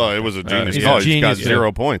genius. Well, it was a genius. He's call. a He's got genius.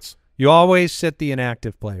 0 points. You always sit the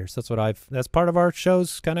inactive players. That's part of our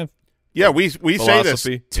show's kind of. Yeah, we say this.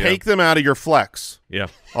 Take them out of your flex. Yeah.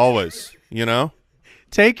 Always,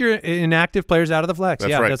 Take your inactive players out of the flex.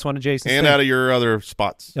 That's right. That's one of Jason's and things. out of your other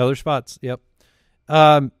spots. Other spots, yep.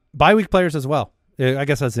 Bye week players as well. I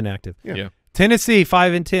guess that's inactive. Yeah. Tennessee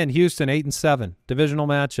 5-10, Houston 8-7. Divisional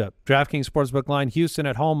matchup. DraftKings Sportsbook line: Houston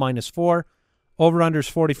at home -4. Over/unders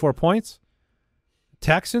 44 points.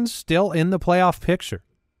 Texans still in the playoff picture.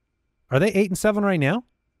 Are they 8-7 right now?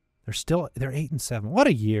 They're 8-7. What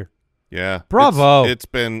a year! Yeah, Bravo. It's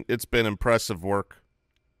been impressive work.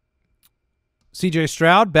 C.J.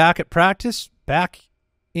 Stroud back at practice, back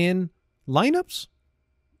in lineups.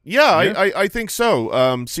 Yeah, I think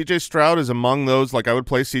so. C.J. Stroud is among those. Like, I would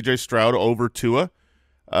play C.J. Stroud over Tua.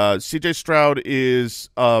 C.J. Stroud is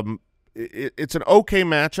it's an okay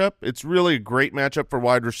matchup. It's really a great matchup for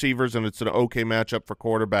wide receivers, and it's an okay matchup for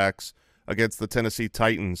quarterbacks against the Tennessee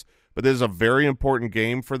Titans. But this is a very important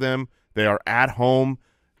game for them. They are at home.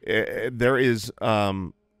 There is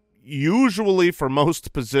usually, for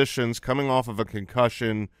most positions, coming off of a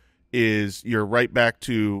concussion, is you're right back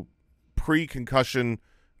to pre-concussion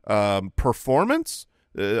performance.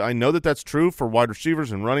 I know that that's true for wide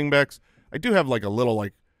receivers and running backs. I do have like a little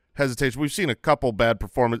hesitation. We've seen a couple bad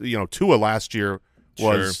performances. Tua last year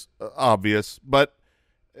was obvious, but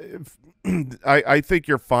I think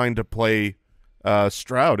you're fine to play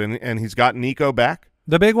Stroud, and he's got Nico back.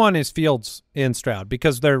 The big one is Fields and Stroud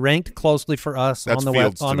because they're ranked closely for us That's on the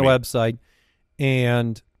Fields to me. website,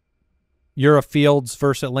 and you're a Fields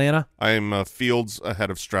versus Atlanta. I am Fields ahead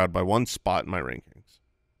of Stroud by 1 spot in my rankings.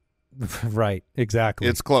 Right, exactly.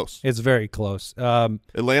 It's close. It's very close.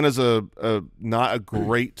 Atlanta's not a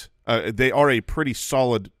great. They are a pretty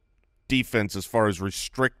solid defense as far as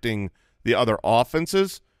restricting the other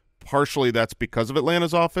offenses. Partially that's because of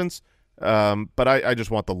Atlanta's offense, but I just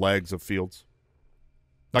want the legs of Fields.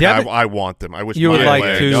 Like, I want them. I wish you would my like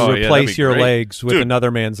legs. to replace your great. legs with Dude,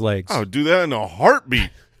 another man's legs. I would do that in a heartbeat.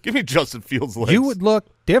 Give me Justin Fields' legs. You would look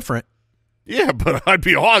different. Yeah, but I'd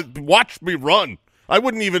be awesome. Watch me run. I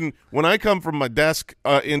wouldn't even – when I come from my desk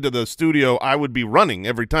into the studio, I would be running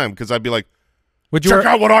every time because I'd be like, check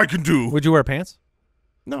out what I can do. Would you wear pants?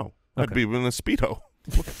 No. I'd be in a Speedo.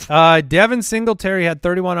 Devin Singletary had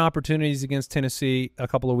 31 opportunities against Tennessee a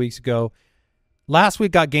couple of weeks ago. Last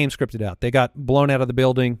week got game scripted out. They got blown out of the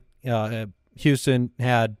building. Houston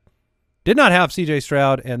did not have C.J.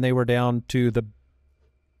 Stroud, and they were down to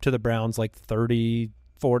the Browns like 34-7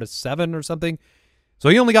 or something. So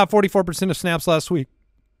he only got 44% of snaps last week.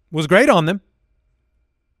 Was great on them.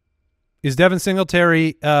 Is Devin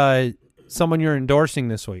Singletary someone you're endorsing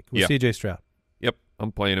this week with C.J. Stroud? Yep,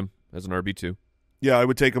 I'm playing him as an RB2. Yeah, I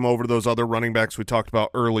would take him over those other running backs we talked about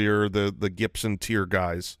earlier, the Gibson tier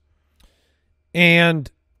guys. And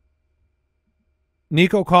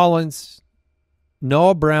Nico Collins,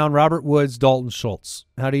 Noah Brown, Robert Woods, Dalton Schultz.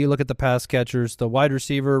 How do you look at the pass catchers? The wide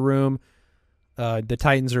receiver room, the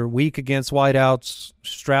Titans are weak against wideouts.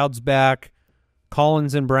 Stroud's back.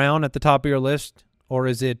 Collins and Brown at the top of your list, or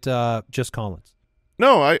is it just Collins?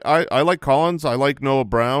 No, I like Collins. I like Noah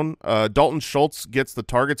Brown. Dalton Schultz gets the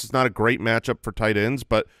targets. It's not a great matchup for tight ends,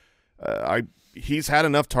 but he's had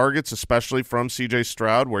enough targets, especially from C.J.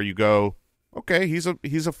 Stroud, where you go, okay, he's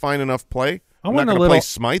a fine enough play. I'm not going to play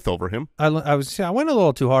Smythe over him. I went a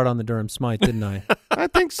little too hard on the Durham Smythe, didn't I? I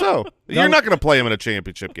think so. You're not going to play him in a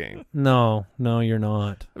championship game. No, you're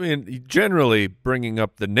not. I mean, generally bringing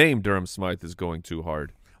up the name Durham Smythe is going too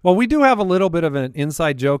hard. Well, we do have a little bit of an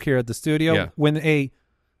inside joke here at the studio. Yeah. When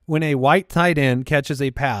a white tight end catches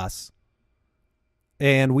a pass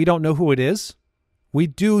and we don't know who it is, we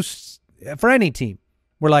do for any team.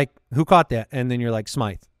 We're like, who caught that? And then you're like,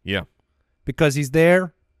 Smythe. Yeah. Because he's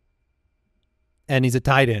there and he's a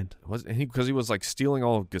tight end. Because he was like stealing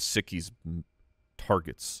all of Gesicki's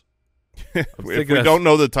targets. If we don't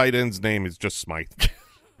know the tight end's name, it's just Smythe.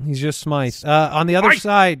 He's just Smythe. On the other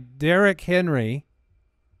side, Derrick Henry,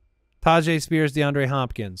 Tajay Spears, DeAndre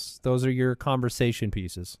Hopkins. Those are your conversation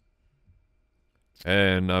pieces.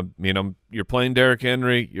 And you're playing Derrick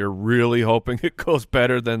Henry. You're really hoping it goes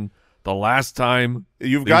better than the last time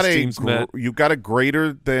you've got a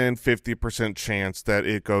greater than 50% chance that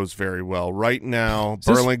it goes very well. Right now,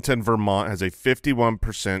 Burlington, Vermont has a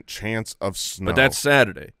 51% chance of snow. But that's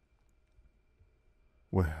Saturday.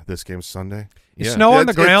 Well, this game's Sunday. Is snow on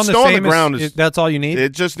the ground the snow same on the ground as, is, that's all you need?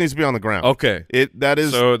 It just needs to be on the ground. Okay. That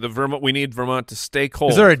is. So we need Vermont to stay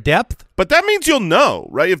cold. Is there a depth? But that means you'll know,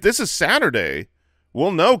 right? If this is Saturday,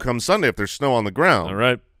 we'll know come Sunday if there's snow on the ground. All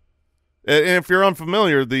right. And if you're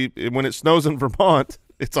unfamiliar, when it snows in Vermont,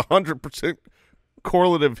 it's 100%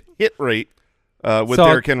 correlative hit rate with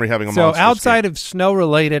Derrick Henry having a monster. So outside of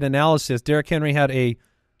snow-related analysis, Derrick Henry had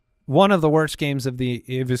one of the worst games of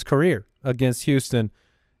his career against Houston.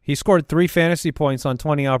 He scored 3 fantasy points on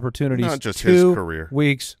 20 opportunities. Not just his career. 2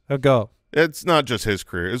 weeks ago. It's not just his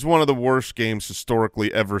career. It's one of the worst games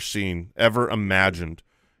historically ever seen, ever imagined.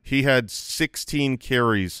 He had 16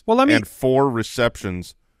 carries and 4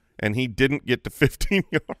 receptions, and he didn't get to 15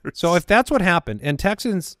 yards. So if that's what happened, and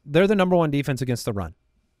Texans, they're the #1 defense against the run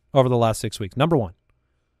over the last 6 weeks. #1.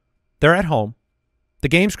 They're at home. The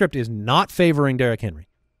game script is not favoring Derrick Henry.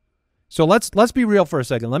 So let's be real for a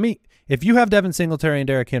second. If you have Devin Singletary and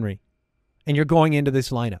Derrick Henry, and you're going into this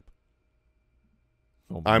lineup,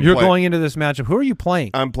 going into this matchup, who are you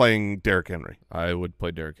playing? I'm playing Derrick Henry. I would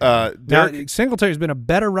play Derrick Henry. Now, Singletary's been a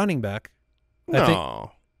better running back.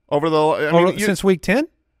 No, since week 10.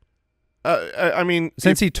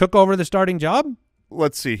 Since he took over the starting job.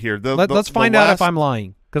 Let's see here. Let's find out if I'm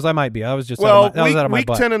lying, because I might be. I was just out of my week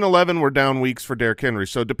butt. 10 and 11 were down weeks for Derrick Henry.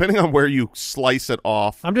 So depending on where you slice it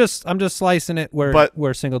off, I'm just slicing it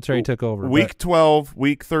where Singletary took over. Week 12,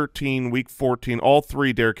 week 13, week 14, all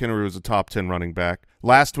 3 Derrick Henry was a top 10 running back.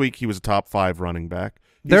 Last week he was a top 5 running back.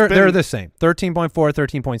 They're the same. 13.4,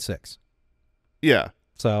 13.6. Yeah.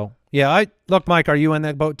 So yeah, look, Mike, are you in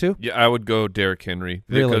that boat too? Yeah, I would go Derrick Henry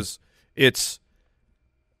because it's.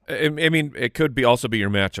 I mean, it could also be your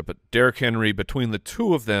matchup, but Derrick Henry, between the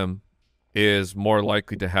two of them, is more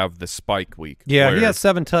likely to have the spike week. Yeah, he has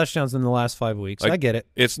 7 touchdowns in the last 5 weeks. I get it.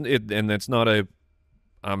 It's not a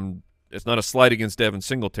slight against Devin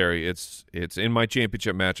Singletary. It's in my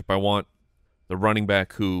championship matchup. I want the running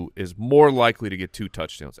back who is more likely to get 2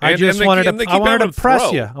 touchdowns. I wanted to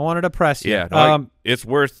press you. I wanted to press you. Yeah, it's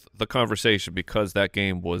worth the conversation because that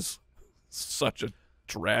game was such a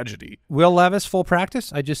tragedy. Will Levis full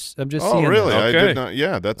practice? I'm just seeing. Oh, really? That. Okay. I did not.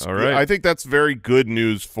 Yeah, that's all right. I think that's very good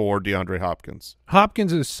news for DeAndre Hopkins.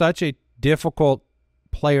 Hopkins is such a difficult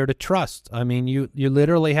player to trust. I mean, you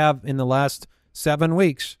literally have in the last 7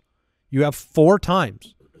 weeks, you have 4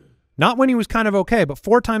 times, not when he was kind of okay, but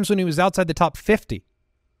 4 times when he was outside the top 50.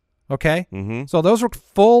 Okay, So those were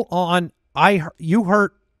full on. You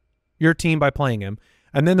hurt your team by playing him.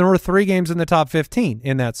 And then there were 3 games in the top 15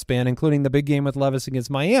 in that span, including the big game with Levis against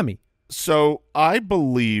Miami. So I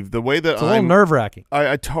believe the way that it's a little nerve-wracking.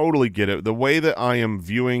 I totally get it. The way that I am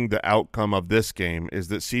viewing the outcome of this game is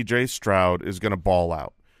that C.J. Stroud is going to ball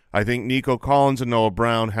out. I think Nico Collins and Noah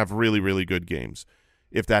Brown have really, really good games.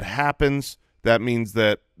 If that happens, that means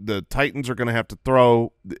that the Titans are going to have to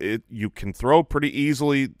throw. You can throw pretty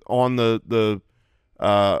easily on the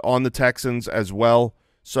Texans as well.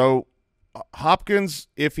 So Hopkins,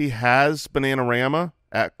 if he has Bananarama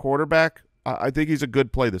at quarterback, I think he's a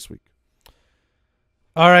good play this week.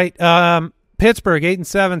 All right, Pittsburgh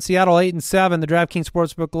 8-7, Seattle 8-7. The DraftKings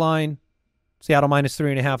Sportsbook line: Seattle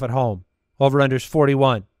 -3.5 at home. Over/unders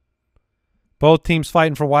 41. Both teams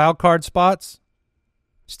fighting for wild card spots.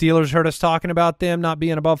 Steelers heard us talking about them not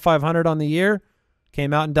being above 500 on the year.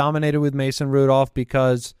 Came out and dominated with Mason Rudolph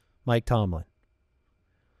because Mike Tomlin.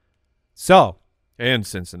 So. And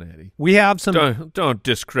Cincinnati. We have some. Don't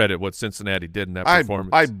discredit what Cincinnati did in that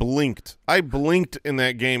performance. I blinked. I blinked in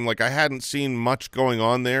that game like I hadn't seen much going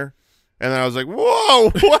on there, and then I was like,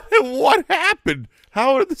 "Whoa! What happened?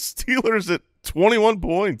 How are the Steelers at 21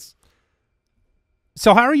 points?"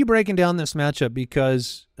 So how are you breaking down this matchup?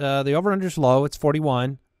 Because the over/under's low. It's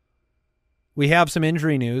 41. We have some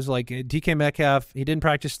injury news, like DK Metcalf. He didn't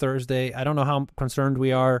practice Thursday. I don't know how concerned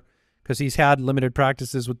we are because he's had limited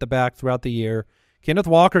practices with the back throughout the year. Kenneth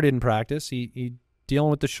Walker didn't practice. He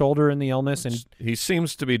dealing with the shoulder and the illness, and he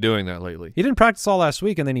seems to be doing that lately. He didn't practice all last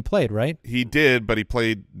week, and then he played, right? He did, but he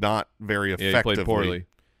played not very effectively. Yeah, he played poorly.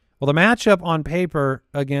 Well, the matchup on paper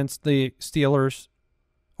against the Steelers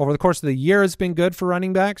over the course of the year has been good for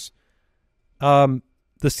running backs. The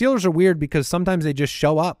Steelers are weird because sometimes they just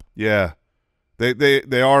show up. Yeah,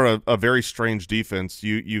 they are a very strange defense.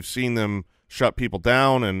 You've seen them shut people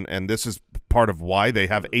down, and this is part of why they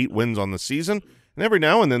have 8 wins on the season. And every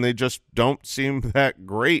now and then they just don't seem that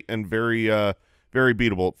great and very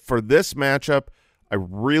beatable. For this matchup, I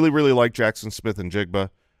really, really like Jackson Smith and Jigba.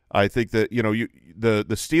 I think that the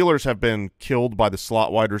Steelers have been killed by the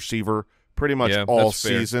slot wide receiver pretty much all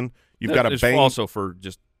season. You've got a also for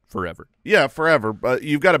forever. Yeah, forever. But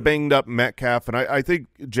you've got a banged up Metcalf, and I think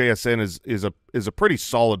JSN is a pretty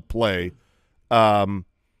solid play.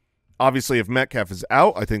 Obviously, if Metcalf is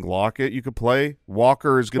out, I think Lockett you could play.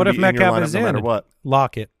 Walker is going to be in your lineup no matter what.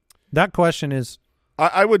 Lockett. That question is.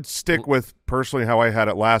 I would stick with personally how I had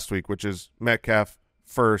it last week, which is Metcalf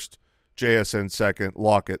first, JSN second,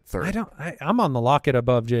 Lockett third. I'm on the Lockett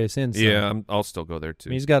above JSN. So. Yeah, I'll still go there too.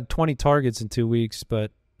 He's got 20 targets in 2 weeks,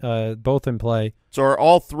 but both in play. So are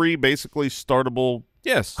all three basically startable?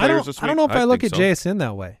 Yes. I don't know if I look at so. JSN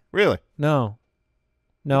that way. Really? No.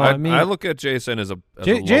 I mean I look at JSN as a lower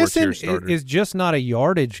tier JSN starter. is just not a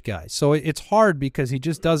yardage guy, so it's hard because he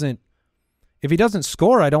just doesn't. If he doesn't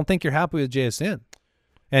score, I don't think you're happy with JSN,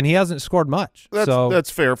 and he hasn't scored much.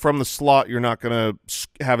 That's fair. From the slot, you're not going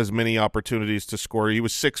to have as many opportunities to score. He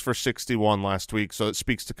was 6 for 61 last week, so it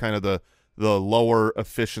speaks to kind of the lower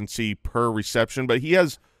efficiency per reception. But he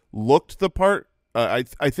has looked the part. I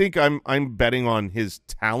think I'm betting on his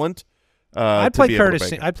talent. I'd play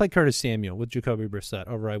Curtis Samuel with Jacoby Brissett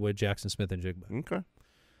over I would Jackson Smith and Jigba. Okay,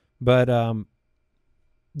 but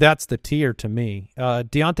that's the tier to me.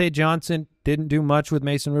 Deontay Johnson didn't do much with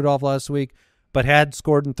Mason Rudolph last week, but had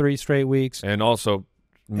scored in 3 straight weeks. And also,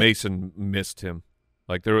 Mason missed him.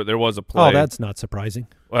 Like there was a play. Oh, that's not surprising.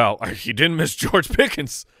 Well, he didn't miss George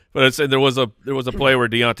Pickens, but I said there was a play where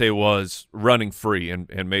Deontay was running free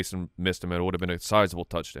and Mason missed him, and it would have been a sizable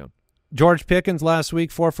touchdown. George Pickens last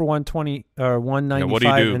week 4 for 120 or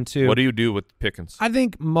 195 and 2. What do you do with Pickens? I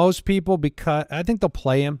think most people I think they'll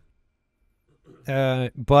play him,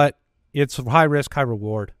 but it's high risk, high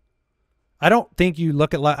reward. I don't think you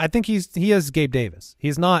look at. I think he is Gabe Davis.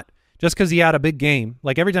 He's not just because he had a big game.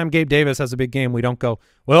 Like every time Gabe Davis has a big game, we don't go,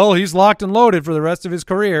 well, he's locked and loaded for the rest of his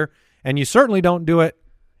career, and you certainly don't do it.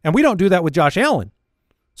 And we don't do that with Josh Allen.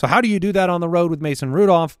 So how do you do that on the road with Mason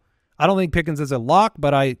Rudolph? I don't think Pickens is a lock,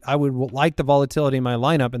 but I would like the volatility in my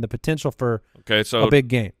lineup and the potential for a big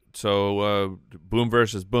game. So boom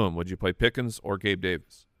versus boom. Would you play Pickens or Gabe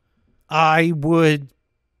Davis? I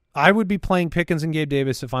would be playing Pickens and Gabe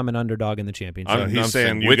Davis if I'm an underdog in the championship. He's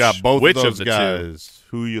saying you got both of those guys.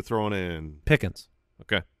 Who are you throwing in? Pickens.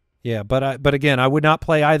 Okay. Yeah, but again, I would not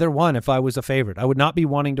play either one if I was a favorite. I would not be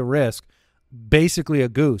wanting to risk basically a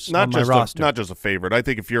goose on my roster. Not just a favorite. I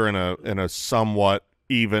think if you're in a somewhat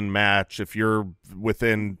even match, if you're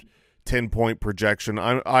within 10-point projection,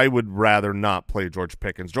 I would rather not play George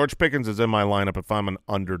Pickens. George Pickens is in my lineup if I'm an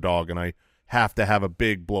underdog and I have to have a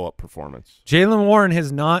big blow-up performance. Jaylen Warren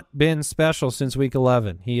has not been special since Week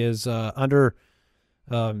 11. He is under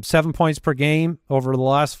 7 points per game over the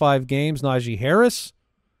last 5 games. Najee Harris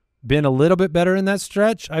been a little bit better in that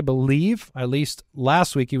stretch, I believe. At least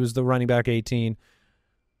last week he was the running back 18.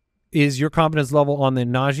 Is your confidence level on the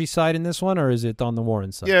Najee side in this one, or is it on the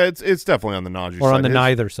Warren side? Yeah, it's definitely on the Najee side. Or on the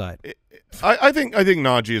neither side? I think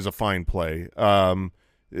Najee is a fine play.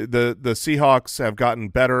 The Seahawks have gotten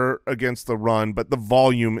better against the run, but the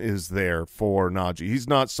volume is there for Najee. He's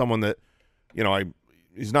not someone that,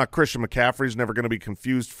 he's not Christian McCaffrey. He's never going to be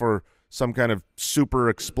confused for some kind of super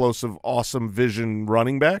explosive, awesome vision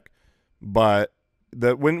running back. But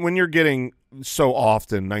when you're getting so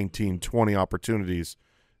often 19, 20 opportunities,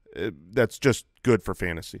 that's just good for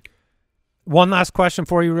fantasy. One last question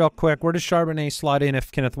for you real quick. Where does Charbonnet slot in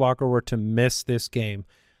if Kenneth Walker were to miss this game?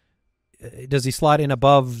 Does he slot in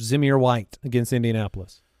above Zamir White against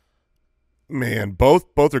Indianapolis? Man, both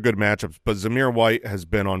are good matchups, but Zamir White has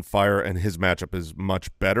been on fire, and his matchup is much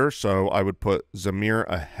better, so I would put Zamir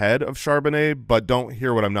ahead of Charbonnet, but don't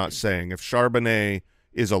hear what I'm not saying. If Charbonnet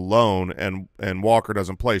is alone and Walker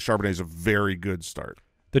doesn't play, Charbonnet is a very good start.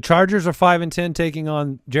 The Chargers are 5-10, taking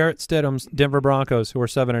on Jarrett Stidham's Denver Broncos, who are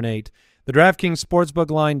 7-8. The DraftKings Sportsbook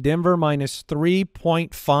line, Denver minus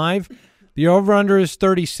 3.5. The over/under is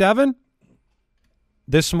 37.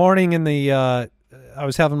 This morning in the I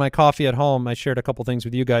was having my coffee at home. I shared a couple things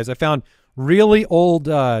with you guys. I found really old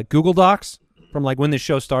Google Docs from like when this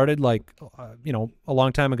show started, like a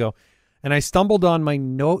long time ago, and I stumbled on my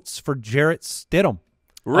notes for Jarrett Stidham.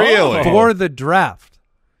 Really? For the draft.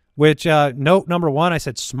 Which note number 1, I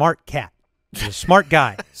said smart cat. He's a smart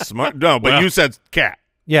guy. Smart? No, but you said cat.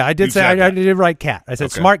 Yeah, I did say I did write cat. I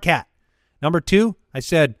said smart cat. Number 2, I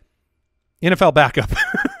said NFL backup.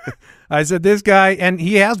 I said this guy, and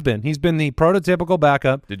he has been. He's been the prototypical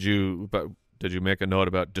backup. Did you make a note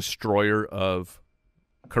about destroyer of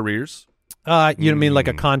careers? You mean like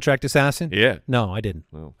a contract assassin? Yeah. No, I didn't.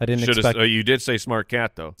 Well, I didn't expect. You did say smart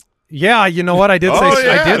cat though. Yeah, you know what? I did say.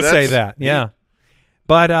 Yeah, I did say that. Yeah.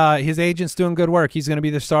 But his agent's doing good work. He's going to be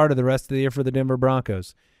the starter the rest of the year for the Denver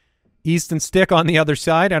Broncos. Easton Stick on the other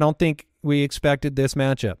side. I don't think we expected this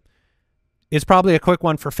matchup. is probably a quick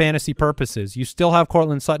one for fantasy purposes. You still have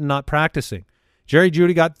Cortland Sutton not practicing. Jerry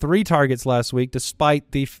Jeudy got 3 targets last week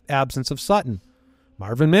despite the absence of Sutton.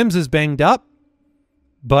 Marvin Mims is banged up,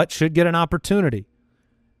 but should get an opportunity.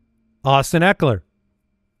 Austin Eckler.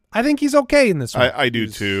 I think he's okay in this one. I do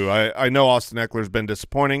too. I know Austin Eckler's been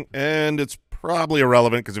disappointing, and it's probably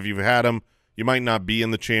irrelevant because if you've had him, you might not be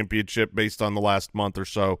in the championship based on the last month or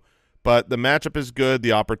so. But the matchup is good.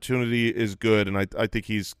 The opportunity is good, and I think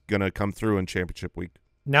he's going to come through in championship week.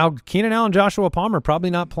 Now, Keenan Allen, Joshua Palmer probably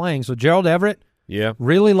not playing. So Gerald Everett,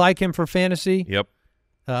 really like him for fantasy. Yep.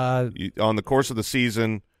 On the course of the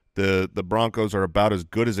season, the Broncos are about as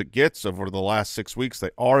good as it gets. Over the last 6 weeks, they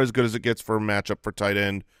are as good as it gets for a matchup for tight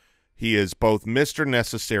end. He is both Mr.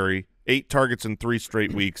 Necessary, 8 targets in 3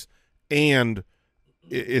 straight weeks, and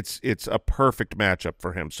it's a perfect matchup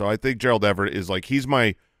for him. So I think Gerald Everett is like he's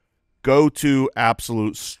my go-to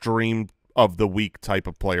absolute stream of the week type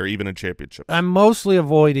of player, even in championships. I'm mostly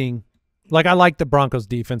avoiding – I like the Broncos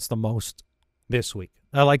defense the most this week.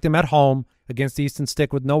 I like them at home against Easton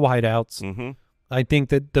Stick with no wideouts. Mm-hmm. I think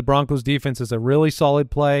that the Broncos defense is a really solid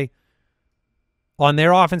play. On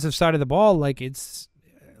their offensive side of the ball, it's –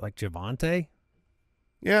 like Javonte?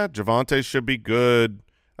 Yeah, Javonte should be good.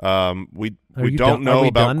 We don't know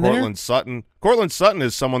about Cortland Sutton. Cortland Sutton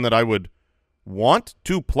is someone that I would want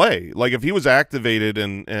to play. Like if he was activated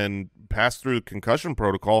and passed through the concussion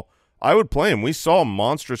protocol, I would play him. We saw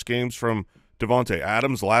monstrous games from Devontae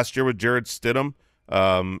Adams last year with Jared Stidham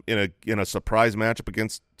in a surprise matchup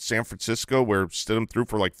against San Francisco where Stidham threw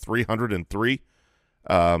for 303.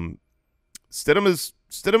 Stidham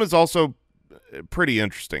is also pretty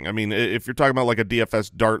interesting. I mean, if you're talking about a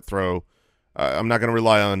DFS dart throw, I'm not going to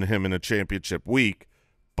rely on him in a championship week,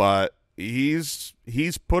 but he's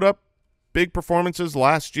put up big performances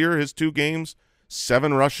last year, his 2 games,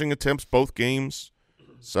 7 rushing attempts both games.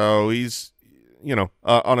 So he's,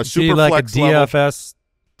 on a super flex level. a DFS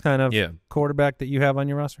kind of quarterback that you have on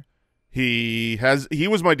your roster? He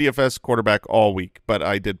was my DFS quarterback all week, but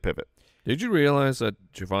I did pivot. Did you realize that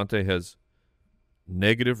Javonte has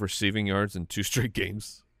negative receiving yards in 2 straight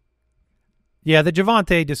games? Yeah, the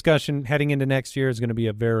Javonte discussion heading into next year is going to be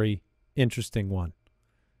a very interesting one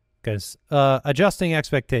because adjusting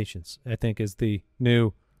expectations, I think, is the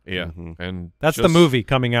new. Yeah, and that's the movie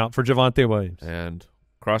coming out for Javonte Williams. And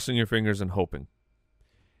crossing your fingers and hoping.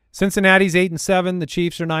 Cincinnati's 8-7. The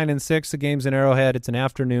Chiefs are 9-6. The game's in Arrowhead. It's an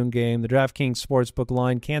afternoon game. The DraftKings Sportsbook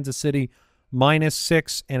line: Kansas City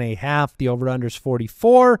 -6.5. The over/under's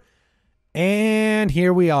 44. And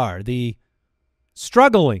here we are, the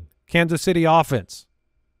struggling Kansas City offense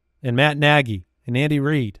and Matt Nagy and Andy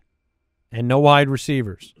Reid and no wide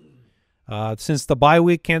receivers. Since the bye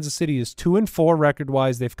week, Kansas City is 2-4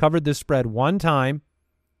 record-wise. They've covered this spread 1 time,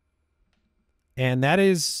 and that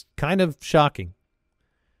is kind of shocking.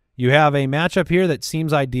 You have a matchup here that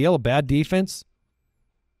seems ideal, a bad defense,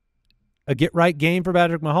 a get-right game for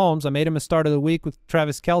Patrick Mahomes. I made him a start of the week with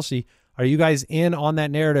Travis Kelce. Are you guys in on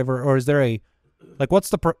that narrative, or is there what's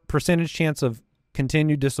the percentage chance of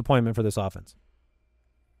continued disappointment for this offense?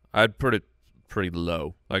 I'd put it pretty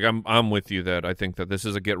low. I'm with you that I think that this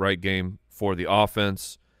is a get-right game for the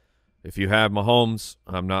offense. If you have Mahomes,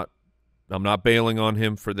 I'm not bailing on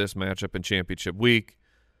him for this matchup in championship week.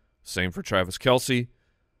 Same for Travis Kelce.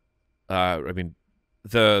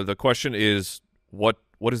 The question is what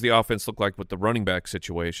does the offense look like with the running back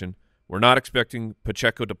situation? We're not expecting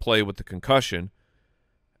Pacheco to play with the concussion,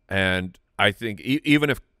 and I think even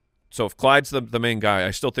if Clyde's the main guy,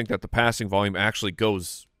 I still think that the passing volume actually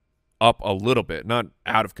goes up a little bit, not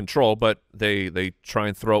out of control, but they try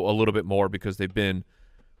and throw a little bit more because they've been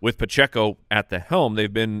with Pacheco at the helm.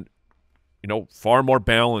 They've been far more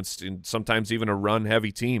balanced and sometimes even a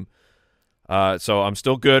run-heavy team. So I'm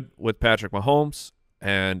still good with Patrick Mahomes,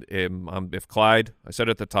 and if Clyde, I said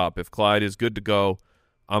at the top, if Clyde is good to go,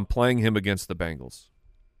 I'm playing him against the Bengals.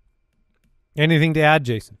 Anything to add,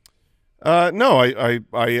 Jason? No, I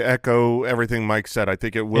echo everything Mike said. I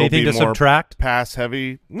think it will Anything be to more subtract? pass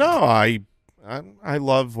heavy. No, I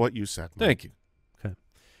love what you said, Mike. Thank you. Okay.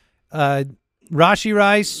 Rashee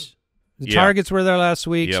Rice, the targets were there last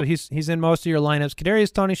week, so he's in most of your lineups.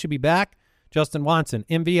 Kadarius Toney should be back. Justin Watson,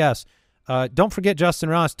 MVS. Don't forget Justin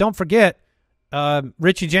Ross. Don't forget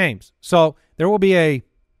Richie James. So there will be a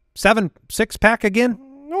 7-6 again.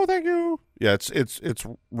 No, thank you. Yeah, it's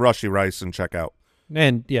Rashee Rice and check out.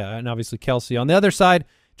 And obviously Kelce. On the other side,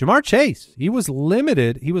 Jamar Chase. He was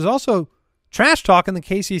limited. He was also trash talking the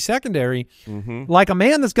KC secondary like a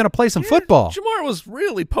man that's going to play some football. Jamar was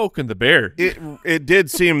really poking the bear. It did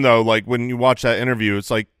seem, though, like when you watch that interview, it's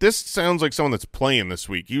like this sounds like someone that's playing this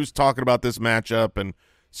week. He was talking about this matchup and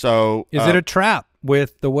So is it a trap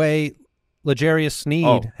with the way L'Jarius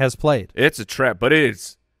Sneed has played? It's a trap, but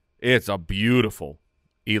it's a beautiful,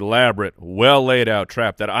 elaborate, well laid out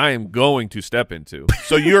trap that I am going to step into.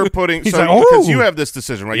 So you're putting He's so like, because "Ooh." you have this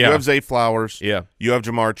decision, right? Yeah. You have Zay Flowers. Yeah. You have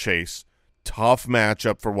Jamar Chase. Tough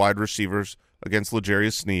matchup for wide receivers against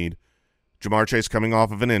L'Jarius Sneed. Jamar Chase coming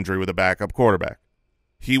off of an injury with a backup quarterback.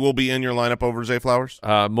 He will be in your lineup over Zay Flowers?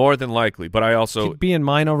 More than likely, but I also He'd be in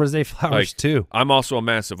mine over Zay Flowers too. I'm also a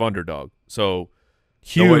massive underdog, so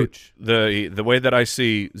Huge. The way that I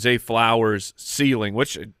see Zay Flowers' ceiling,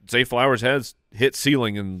 which Zay Flowers has hit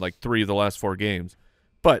ceiling in like 3 of the last 4 games,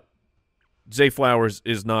 but Zay Flowers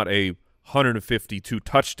is not a 152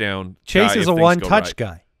 touchdown. Chase guy is if a things go one-touch right.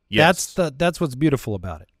 guy. Yes. That's what's beautiful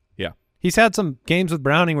about it. Yeah. He's had some games with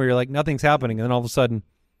Browning where you're like nothing's happening, and then all of a sudden,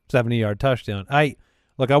 70-yard touchdown. I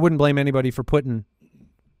wouldn't blame anybody for putting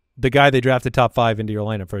the guy they drafted top 5 into your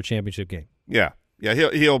lineup for a championship game. Yeah.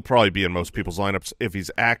 Yeah, he'll probably be in most people's lineups if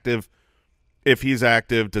he's active. If he's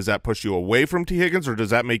active, does that push you away from T. Higgins, or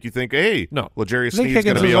does that make you think, hey, No. L'Jarius I think Sneed's going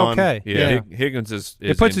Higgins to be is on? okay. Yeah, Higgins is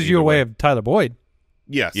It puts in you either away way. of Tyler Boyd.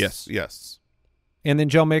 Yes. And then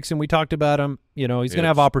Joe Mixon, we talked about him. You know, he's going to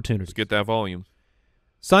have Let's opportunities. get that volume.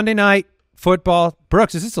 Sunday night football.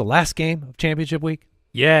 Brooks, is this the last game of championship week?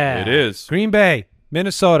 Yeah. It is. Green Bay,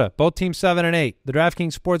 Minnesota, both teams 7-8. The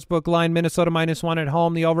DraftKings Sportsbook line, Minnesota -1 at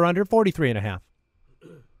home. The over-under, 43.5.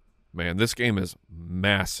 Man, this game is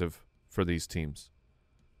massive for these teams.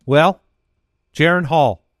 Well, Jaron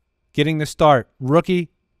Hall getting the start. Rookie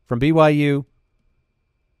from BYU.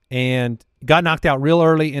 And got knocked out real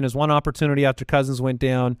early in his one opportunity after Cousins went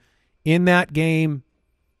down. In that game,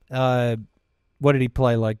 what did he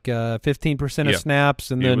play? Like 15% of snaps,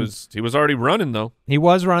 and then he was already running though. he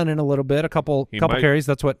was running a little bit, a couple might- carries.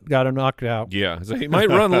 That's what got him knocked out. Yeah, so he might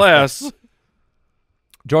run less.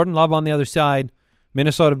 Jordan Love on the other side.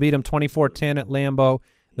 Minnesota beat him 24-10 at Lambeau.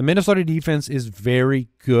 The Minnesota defense is very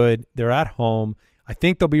good. They're at home. I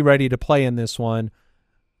think they'll be ready to play in this one.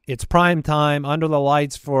 It's prime time, under the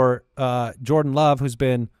lights for Jordan Love, who's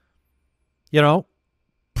been,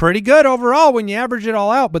 pretty good overall when you average it all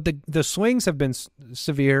out. But the swings have been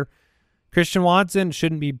severe. Christian Watson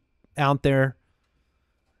shouldn't be out there.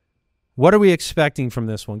 What are we expecting from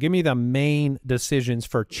this one? Give me the main decisions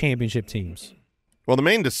for championship teams. Well, the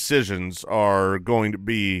main decisions are going to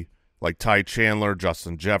be like Ty Chandler,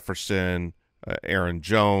 Justin Jefferson, Aaron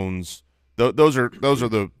Jones. Those are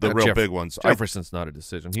the real big ones. Jefferson's not a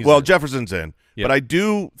decision. Jefferson's in. Yeah. But I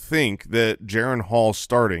do think that Jaron Hall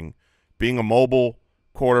starting, being a mobile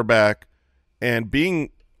quarterback, and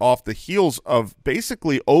being off the heels of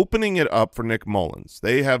basically opening it up for Nick Mullins.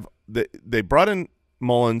 They brought in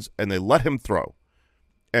Mullins and they let him throw,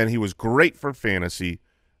 and he was great for fantasy.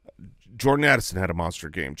 Jordan Addison had a monster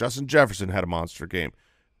game. Justin Jefferson had a monster game,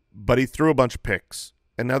 but he threw a bunch of picks.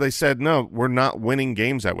 And now they said, no, we're not winning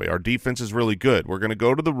games that way. Our defense is really good. We're going to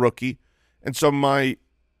go to the rookie. And so my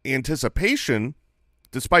anticipation,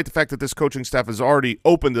 despite the fact that this coaching staff has already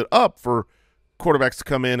opened it up for quarterbacks to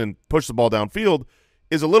come in and push the ball downfield,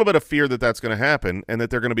 is a little bit of fear that that's going to happen and that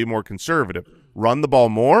they're going to be more conservative. Run the ball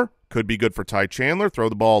more, could be good for Ty Chandler. Throw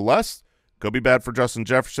the ball less, could be bad for Justin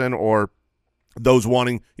Jefferson, or those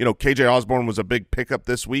wanting, KJ Osborne was a big pickup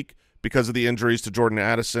this week because of the injuries to Jordan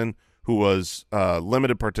Addison, who was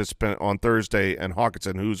limited participant on Thursday, and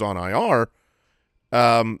Hawkinson, who's on IR.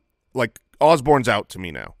 Like, Osborne's out to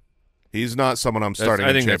me now. He's not someone I'm starting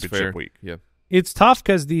in championship week. Yeah. It's tough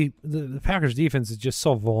because the Packers defense is just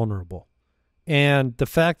so vulnerable. And the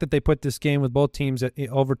fact that they put this game with both teams at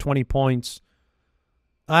over 20 points,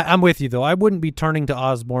 I'm with you, though. I wouldn't be turning to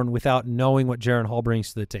Osborne without knowing what Jaron Hall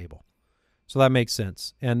brings to the table. So that makes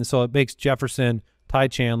sense. And so it makes Jefferson, Ty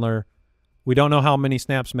Chandler. We don't know how many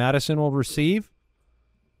snaps Madison will receive.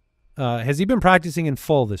 Has he been practicing in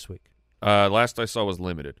full this week? Last I saw was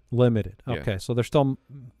limited. Limited. Yeah. Okay, so they're still,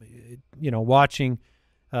 watching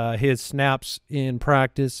his snaps in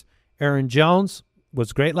practice. Aaron Jones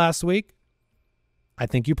was great last week. I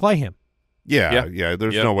think you play him. Yeah.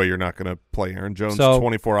 There's no way you're not going to play Aaron Jones. So,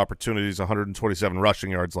 24 opportunities, 127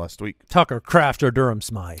 rushing yards last week. Tucker Kraft or Durham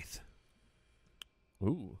Smythe?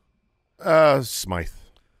 Ooh. Smythe.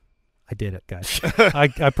 I did it, guys.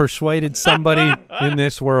 I persuaded somebody in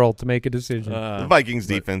this world to make a decision. The Vikings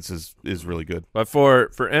defense is really good. But for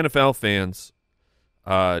NFL fans,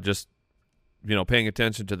 just paying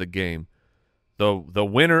attention to the game, the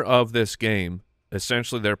winner of this game,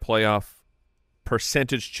 essentially their playoff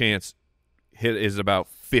percentage chance hit is about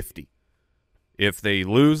 50. If they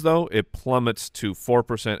lose, though, it plummets to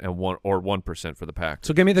 4% and 1% for the Packers.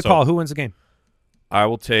 So give me the call. Who wins the game? I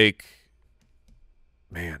will take,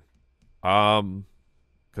 man.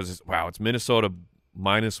 because it's Minnesota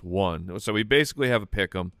 -1. So we basically have a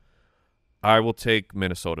pick 'em. I will take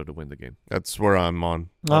Minnesota to win the game. That's where I'm on.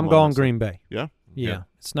 I'm going Green Bay. Yeah? Yeah.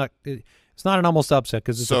 It's not an almost upset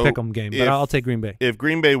because it's a pick 'em game, but I'll take Green Bay. If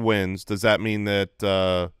Green Bay wins, does that mean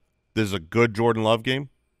that there's a good Jordan Love game?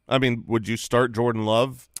 I mean, would you start Jordan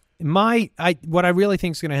Love? What I really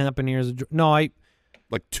think is going to happen here is like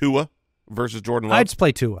Tua versus Jordan Love? I'd just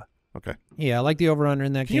play Tua. Okay. Yeah, I like the over-under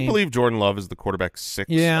in that game. Can you believe Jordan Love is the quarterback 6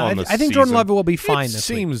 Yeah, on the I think season? Jordan Love will be fine It this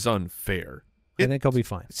week. seems unfair. I think he'll be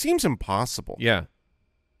fine. It seems impossible. Yeah.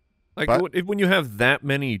 Like But- when you have that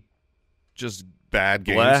many just Bad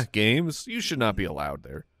games. black games, you should not be allowed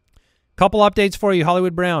there. Couple updates for you.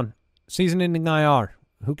 Hollywood Brown, season-ending IR.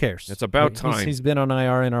 Who cares? It's about time. He's been on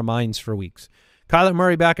IR in our minds for weeks. Kyler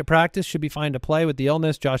Murray back at practice, should be fine to play with the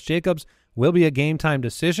illness. Josh Jacobs will be a game-time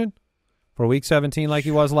decision for Week 17 like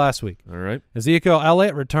he was last week. All right. Ezekiel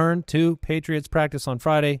Elliott returned to Patriots practice on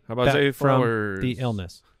Friday. How about back Zay from Flowers? the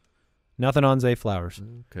illness. Nothing on Zay Flowers.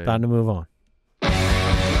 Okay. Time to move on.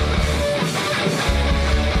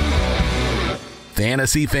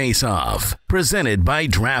 Fantasy Faceoff, presented by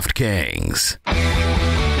DraftKings.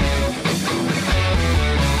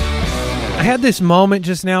 I had this moment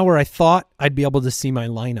just now where I thought I'd be able to see my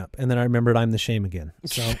lineup, and then I remembered I'm the shame again.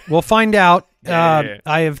 So we'll find out. Yeah.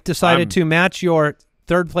 I have decided to match your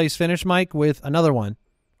third-place finish, Mike, with another one.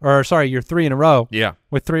 Or, sorry, your 3 in a row. Yeah.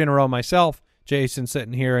 With 3 in a row myself. Jason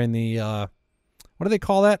sitting here in the, what do they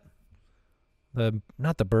call that?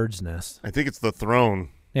 Not the bird's nest. I think it's the throne.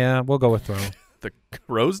 Yeah, we'll go with throne. The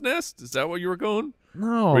crow's nest? Is that what you were going?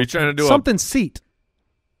 No. Were you trying to do something seat.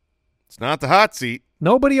 It's not the hot seat.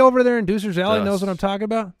 Nobody over there in Deucer's Alley The- knows what I'm talking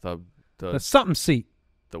about? the The something seat.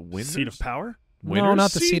 winner's Seat of power? No, winner's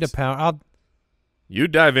not the seat of seat? power. You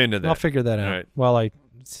dive into that. I'll figure that out All right. while I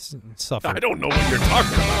suffer. I don't know what you're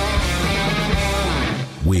talking about.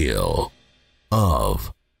 Wheel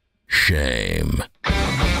of Shame.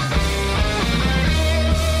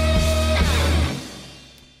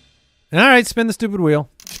 All right, spin the stupid wheel.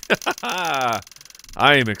 I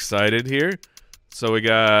am excited here. So we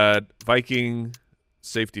got Viking,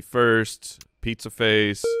 safety first, pizza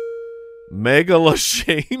face, megala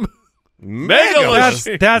shame.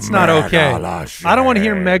 Megala That's not okay. Megala I don't want to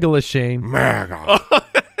hear shame. megala shame.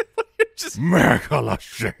 Megala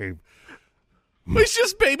shame. It's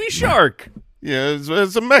just baby shark. Yeah, it's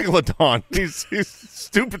a megalodon. He's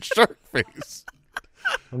stupid shark face.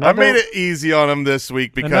 I made it easy on him this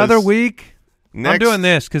week because Another week. I'm next- doing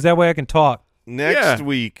this because that way I can talk. Next Yeah.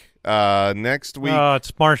 week,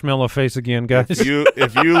 It's marshmallow face again, guys.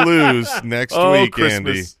 if you lose next Oh, week,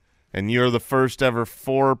 Christmas. Andy, and you're the first ever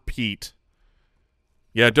 4-peat,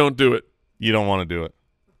 Yeah, don't do it. you don't want to do it.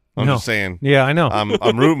 I'm No. just saying. Yeah, I know.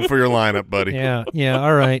 I'm rooting for your lineup, buddy. Yeah.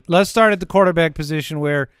 All right. Let's start at the quarterback position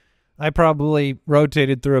where I probably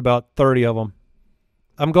rotated through about 30 of them.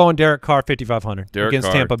 I'm going Derek Carr, 5,500 Derek against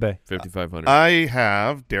Carr, Tampa Bay. 5,500. I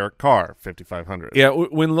have Derek Carr, 5,500. Yeah,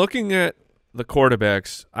 when looking at the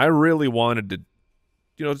quarterbacks, I really wanted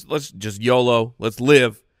to, let's just YOLO, let's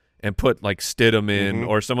live, and put like Stidham in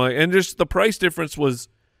or something. And just the price difference was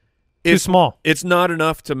Too small. It's not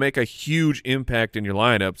enough to make a huge impact in your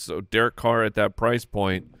lineup. So Derek Carr at that price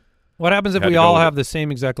point. What happens if Had we to go all with have it. the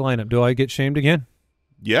same exact lineup? Do I get shamed again?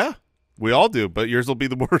 Yeah, we all do, but yours will be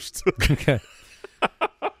the worst. Okay.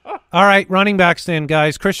 All right, running backs then,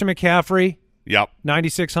 guys. Christian McCaffrey, Yep.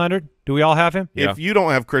 9,600. Do we all have him? Yeah. If you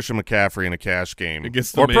don't have Christian McCaffrey in a cash game,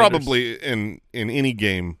 Against the or Commanders. probably in any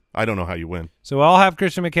game, I don't know how you win. So I'll have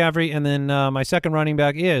Christian McCaffrey, and then my second running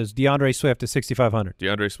back is DeAndre Swift at 6,500.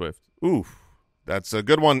 DeAndre Swift. Oof, that's a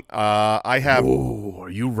good one. I have. Ooh, are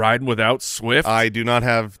you riding without Swift? I do not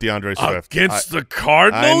have DeAndre Swift Against the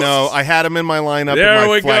Cardinals? I know. I had him in my lineup There in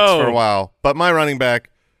my we flex go. for a while, but my running back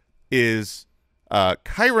is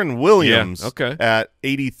Kyron Williams Yeah, okay. at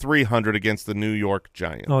 8,300 against the New York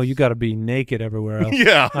Giants. Oh, you got to be naked everywhere else.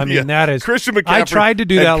 Yeah, I mean, yeah. that is Christian McCaffrey. I tried to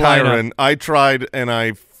do and that lineup. Kyron. I tried and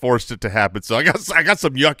I forced it to happen. So I got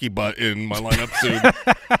some yucky butt in my lineup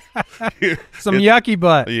soon. Some yucky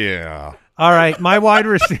butt. Yeah. All right, my wide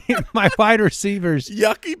receivers.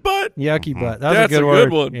 Yucky butt? Yucky butt. That's a good a word.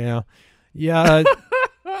 good one. Yeah. Yeah.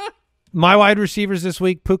 My wide receivers this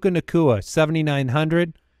week: Puka Nacua,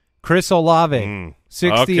 7,900. Chris Olave,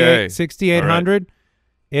 6,800,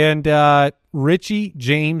 and Richie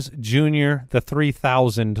James Jr. the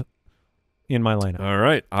 3,000 in my lineup. All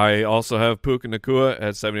right. I also have Puka Nacua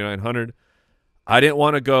at 7,900. I didn't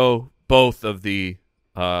want to go both of the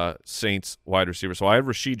Saints wide receivers. So I have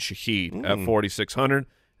Rashid Shaheed at 4,600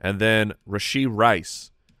 and then Rashee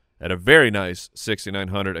Rice at a very nice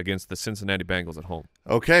 6,900 against the Cincinnati Bengals at home.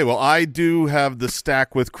 Okay, well, I do have the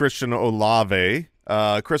stack with Christian Olave.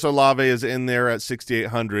 Chris Olave is in there at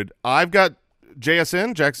 6,800. I've got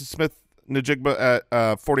JSN, Jackson Smith-Njigba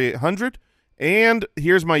at 4,800. And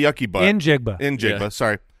here's my yucky butt. Njigba,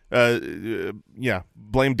 sorry.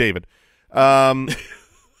 Blame David.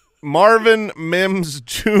 Marvin Mims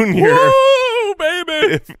Jr. Woo,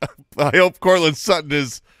 baby! I hope Cortland Sutton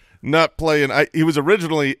is not playing. He was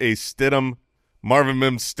originally a Stidham Marvin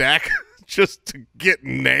Mims stack just to get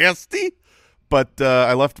nasty, but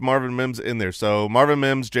I left Marvin Mims in there. So Marvin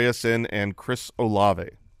Mims, JSN, and Chris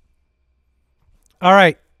Olave. All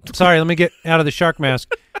right. Sorry, let me get out of the shark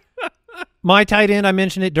mask. My tight end, I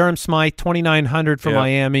mentioned it, Durham Smythe, 2,900 for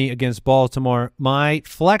Miami against Baltimore. My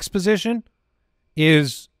flex position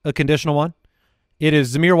is a conditional one. It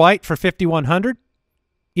is Zamir White for 5,100.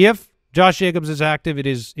 If Josh Jacobs is active,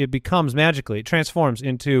 it becomes magically, it transforms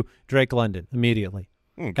into Drake London immediately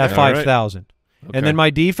at 5,000. Okay. And then my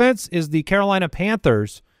defense is the Carolina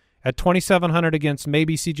Panthers at 2,700 against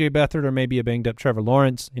maybe C.J. Beathard or maybe a banged-up Trevor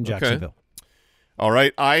Lawrence in Jacksonville. All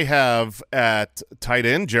right, I have at tight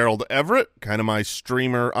end Gerald Everett, kind of my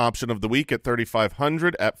streamer option of the week at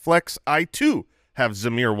 3,500. At flex, I too have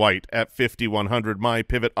Zamir White at 5,100. My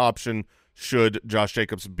pivot option, should Josh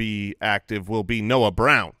Jacobs be active, will be Noah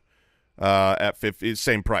Brown at 50,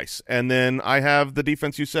 same price. And then I have the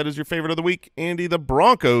defense you said is your favorite of the week, Andy, the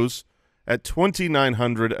Broncos at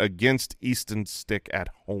 2,900 against Easton Stick at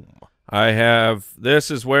home.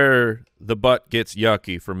 This is where the butt gets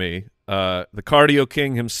yucky for me. The cardio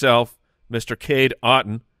king himself, Mr. Cade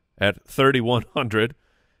Otton at 3,100,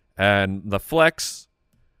 and the flex,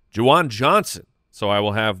 Juwan Johnson. So I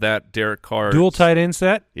will have that Derek Carr. Dual tight end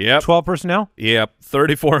set? Yep. 12 personnel? Yep,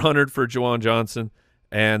 3,400 for Juwan Johnson.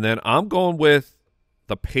 And then I'm going with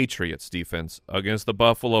the Patriots defense against the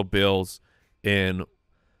Buffalo Bills in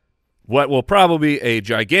what will probably be a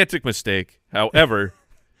gigantic mistake. However,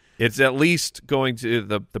 it's at least going to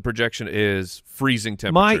the projection is freezing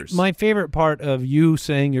temperatures. My favorite part of you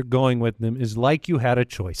saying you're going with them is like you had a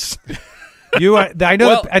choice. I know.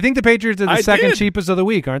 Well, I think the Patriots are the second cheapest of the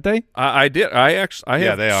week, aren't they? I did. Yeah,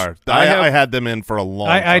 they are. I had them in for a long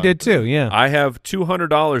time. I did too. Yeah. I have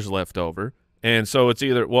 $200 left over, and so it's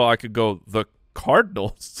either I could go the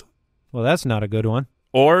Cardinals. Well, that's not a good one.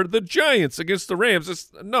 Or the Giants against the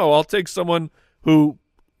Rams. I'll take someone who.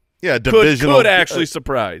 Yeah, divisional could actually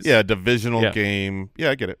surprise. Yeah, divisional game.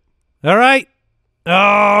 Yeah, I get it. All right.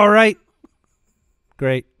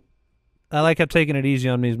 Great. I like how taking it easy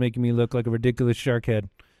on me is making me look like a ridiculous shark head.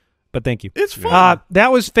 But thank you. It's fun.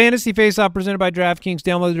 That was Fantasy Faceoff presented by DraftKings.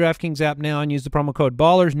 Download the DraftKings app now and use the promo code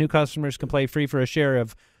BALLERS. New customers can play free for a share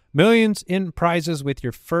of millions in prizes with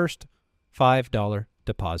your first $5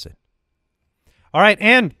 deposit. All right,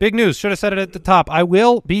 and big news. Should have said it at the top. I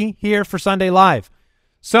will be here for Sunday Live.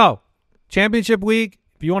 So, championship week,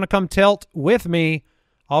 if you want to come tilt with me,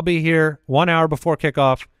 I'll be here 1 hour before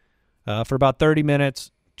kickoff for about 30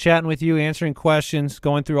 minutes, chatting with you, answering questions,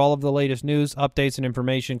 going through all of the latest news, updates, and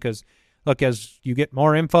information because, look, as you get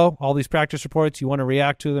more info, all these practice reports, you want to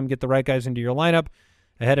react to them, get the right guys into your lineup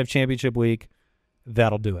ahead of championship week.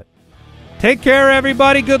 That'll do it. Take care,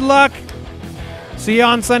 everybody. Good luck. See you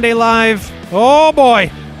on Sunday Live. Oh,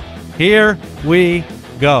 boy. Here we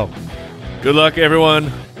go. Good luck,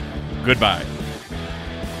 everyone. Goodbye.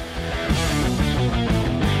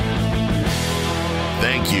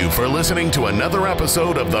 Thank you for listening to another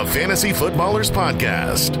episode of the Fantasy Footballers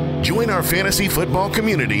Podcast. Join our fantasy football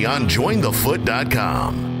community on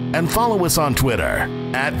jointhefoot.com and follow us on Twitter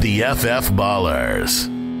 @TheFFBallers.